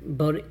hadn't,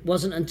 but it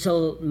wasn't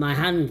until my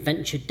hand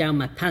ventured down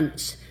my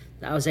pants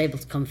that I was able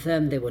to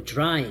confirm they were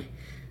dry.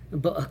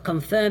 But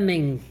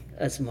confirming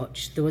as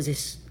much, there was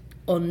this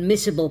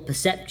unmissable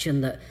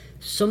perception that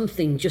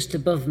something just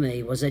above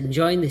me was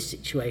enjoying this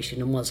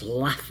situation and was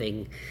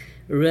laughing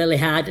really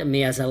hard at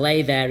me as I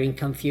lay there in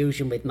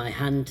confusion with my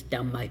hand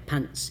down my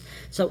pants.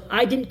 So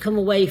I didn't come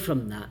away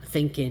from that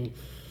thinking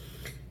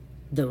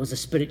there was a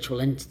spiritual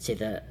entity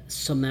that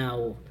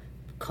somehow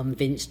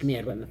convinced me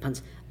I'd wet my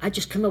pants. I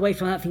just come away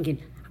from that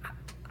thinking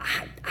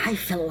I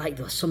felt like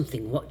there was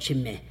something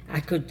watching me.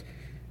 I could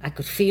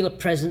feel a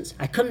presence.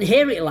 I couldn't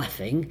hear it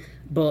laughing,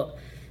 but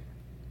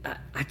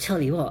I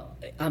tell you what,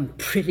 I'm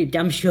pretty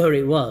damn sure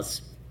it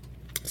was.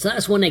 So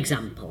that's one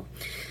example.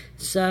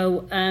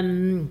 So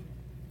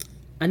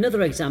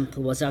another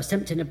example was I was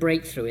attempting a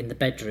breakthrough in the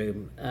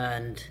bedroom,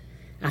 and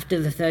after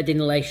the 3rd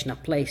inhalation I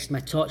placed my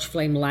torch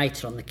flame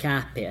lighter on the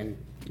carpet and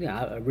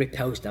I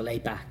reposed, I lay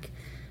back.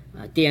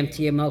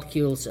 DMT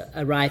molecules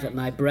arrive at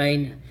my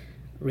brain,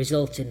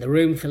 result in the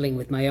room filling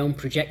with my own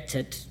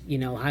projected,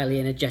 highly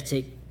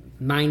energetic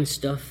mind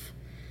stuff.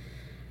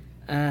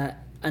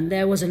 And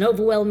there was an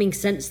overwhelming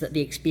sense that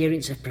the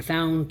experience of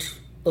profound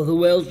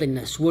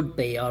otherworldliness would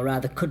be, or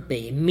rather could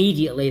be,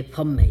 immediately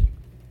upon me.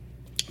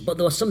 But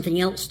there was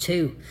something else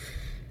too.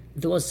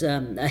 There was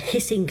a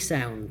hissing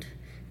sound,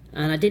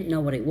 and I didn't know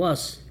what it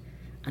was.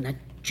 And I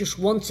just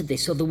wanted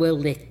this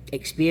otherworldly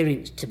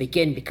experience to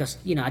begin because,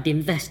 I'd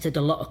invested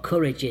a lot of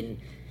courage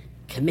in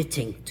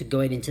committing to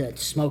going into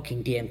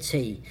smoking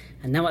DMT.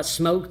 And now I'd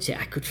smoked it,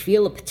 I could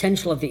feel the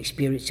potential of the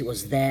experience. It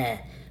was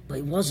there, but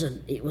it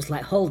wasn't. It was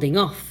like holding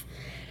off.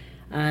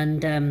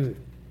 And,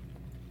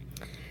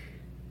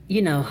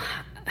 you know,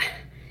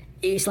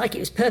 it's like it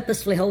was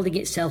purposefully holding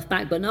itself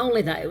back, but not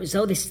only that, it was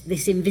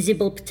this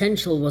invisible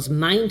potential was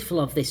mindful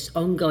of this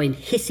ongoing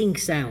hissing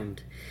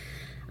sound.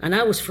 And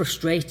I was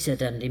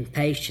frustrated and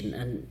impatient,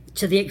 and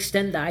to the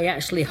extent that I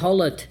actually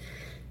hollered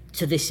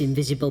to this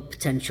invisible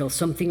potential,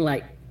 something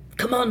like,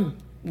 "Come on,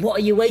 what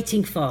are you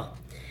waiting for?"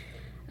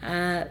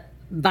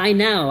 By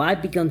now,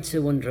 I'd begun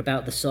to wonder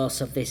about the source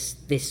of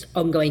this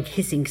ongoing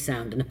hissing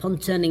sound, and upon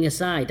turning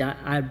aside,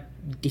 I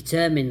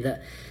determined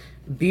that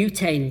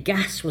butane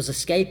gas was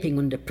escaping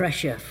under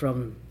pressure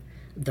from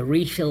the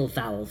refill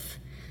valve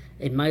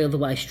in my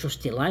otherwise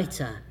trusty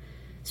lighter.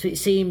 So it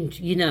seemed,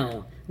 you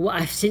know, what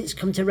I've since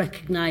come to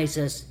recognise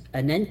as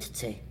an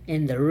entity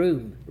in the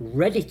room,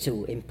 ready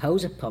to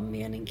impose upon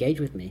me and engage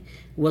with me,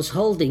 was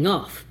holding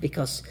off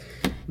because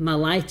my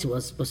lighter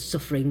was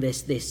suffering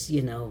this,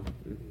 you know,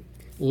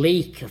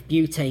 leak of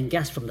butane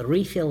gas from the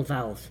refill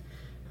valve.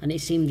 And it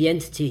seemed the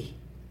entity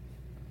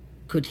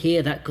could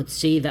hear that, could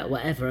see that,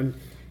 whatever, and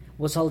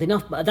was holding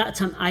off. But at that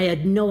time, I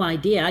had no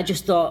idea. I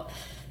just thought,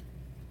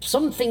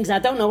 something's, I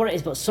don't know what it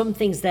is, but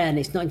something's there and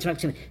it's not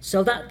interacting with me.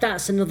 So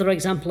that's another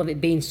example of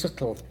it being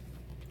subtle.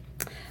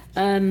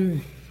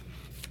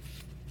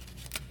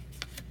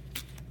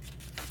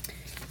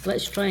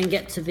 Let's try and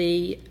get to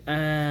the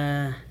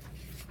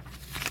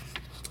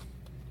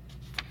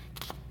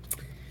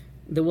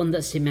one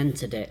that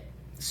cemented it.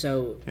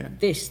 So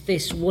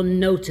this one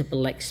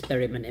notable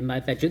experiment in my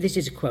bedroom, this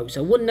is a quote,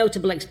 so one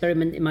notable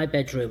experiment in my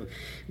bedroom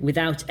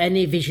without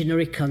any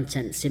visionary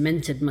content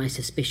cemented my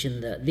suspicion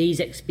that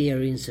these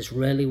experiences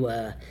really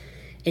were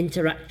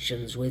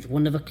interactions with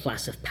one of a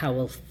class of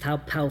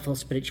powerful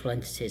spiritual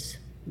entities,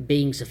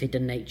 beings of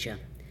hidden nature.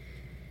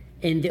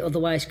 In the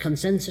otherwise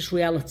consensus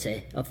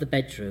reality of the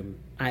bedroom,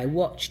 I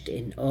watched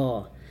in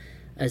awe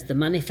as the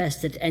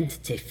manifested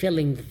entity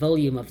filling the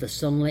volume of the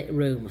sunlit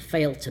room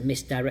failed to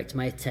misdirect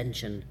my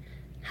attention,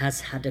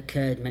 as had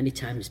occurred many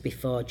times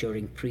before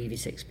during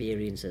previous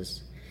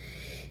experiences.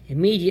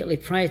 Immediately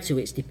prior to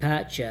its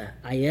departure,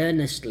 I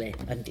earnestly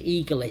and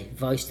eagerly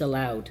voiced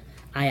aloud,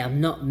 "I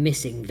am not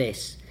missing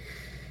this."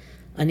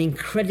 An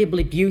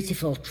incredibly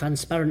beautiful,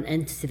 transparent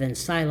entity then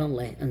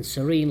silently and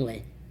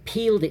serenely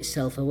peeled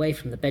itself away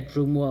from the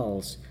bedroom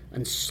walls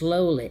and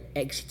slowly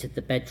exited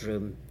the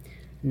bedroom.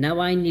 Now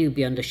I knew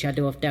beyond a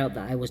shadow of doubt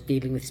that I was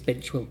dealing with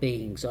spiritual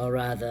beings, or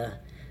rather,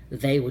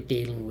 they were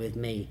dealing with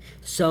me.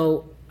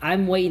 So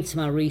I'm waiting to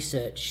my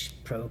research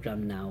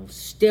program now.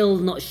 Still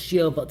not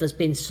sure, but there's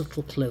been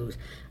subtle clues.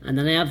 And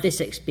then I have this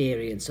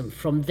experience, and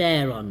from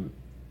there on,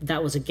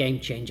 that was a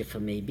game changer for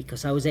me,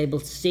 because I was able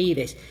to see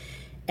this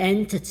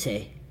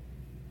entity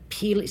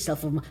peel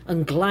itself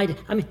and glide.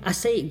 I mean, I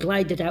say it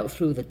glided out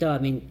through the door. I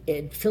mean,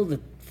 it filled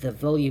the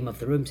volume of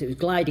the room, so it was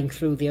gliding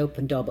through the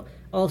open door, but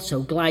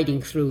also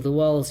gliding through the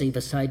walls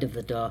either side of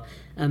the door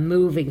and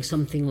moving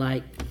something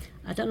like,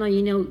 I don't know,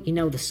 you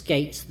know the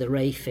skates, the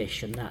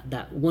rayfish, and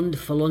that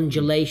wonderful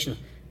undulation.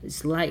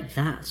 It's like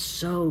that,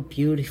 so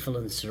beautiful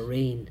and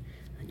serene,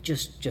 and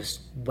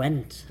just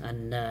went.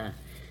 And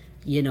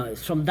you know,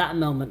 from that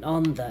moment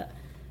on, that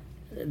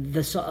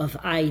the sort of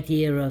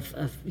idea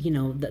of you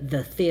know,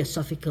 the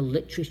theosophical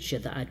literature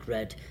that I'd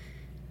read,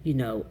 you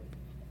know,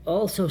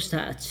 also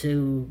started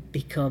to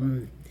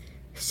become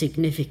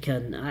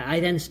significant. I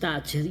then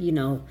started to, you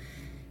know,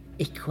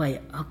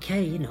 equate,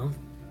 okay, you know,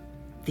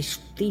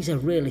 these are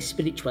really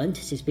spiritual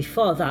entities.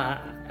 Before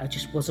that, I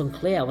just was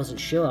unclear, I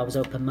wasn't sure, I was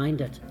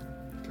open-minded.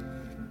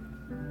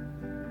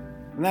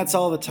 And that's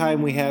all the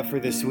time we have for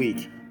this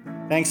week.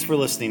 Thanks for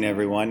listening,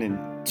 everyone,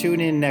 and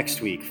tune in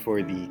next week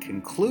for the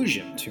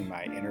conclusion to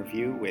my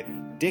interview with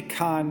Dick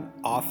Kahn,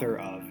 author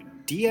of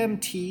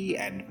DMT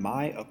and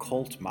My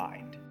Occult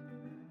Mind.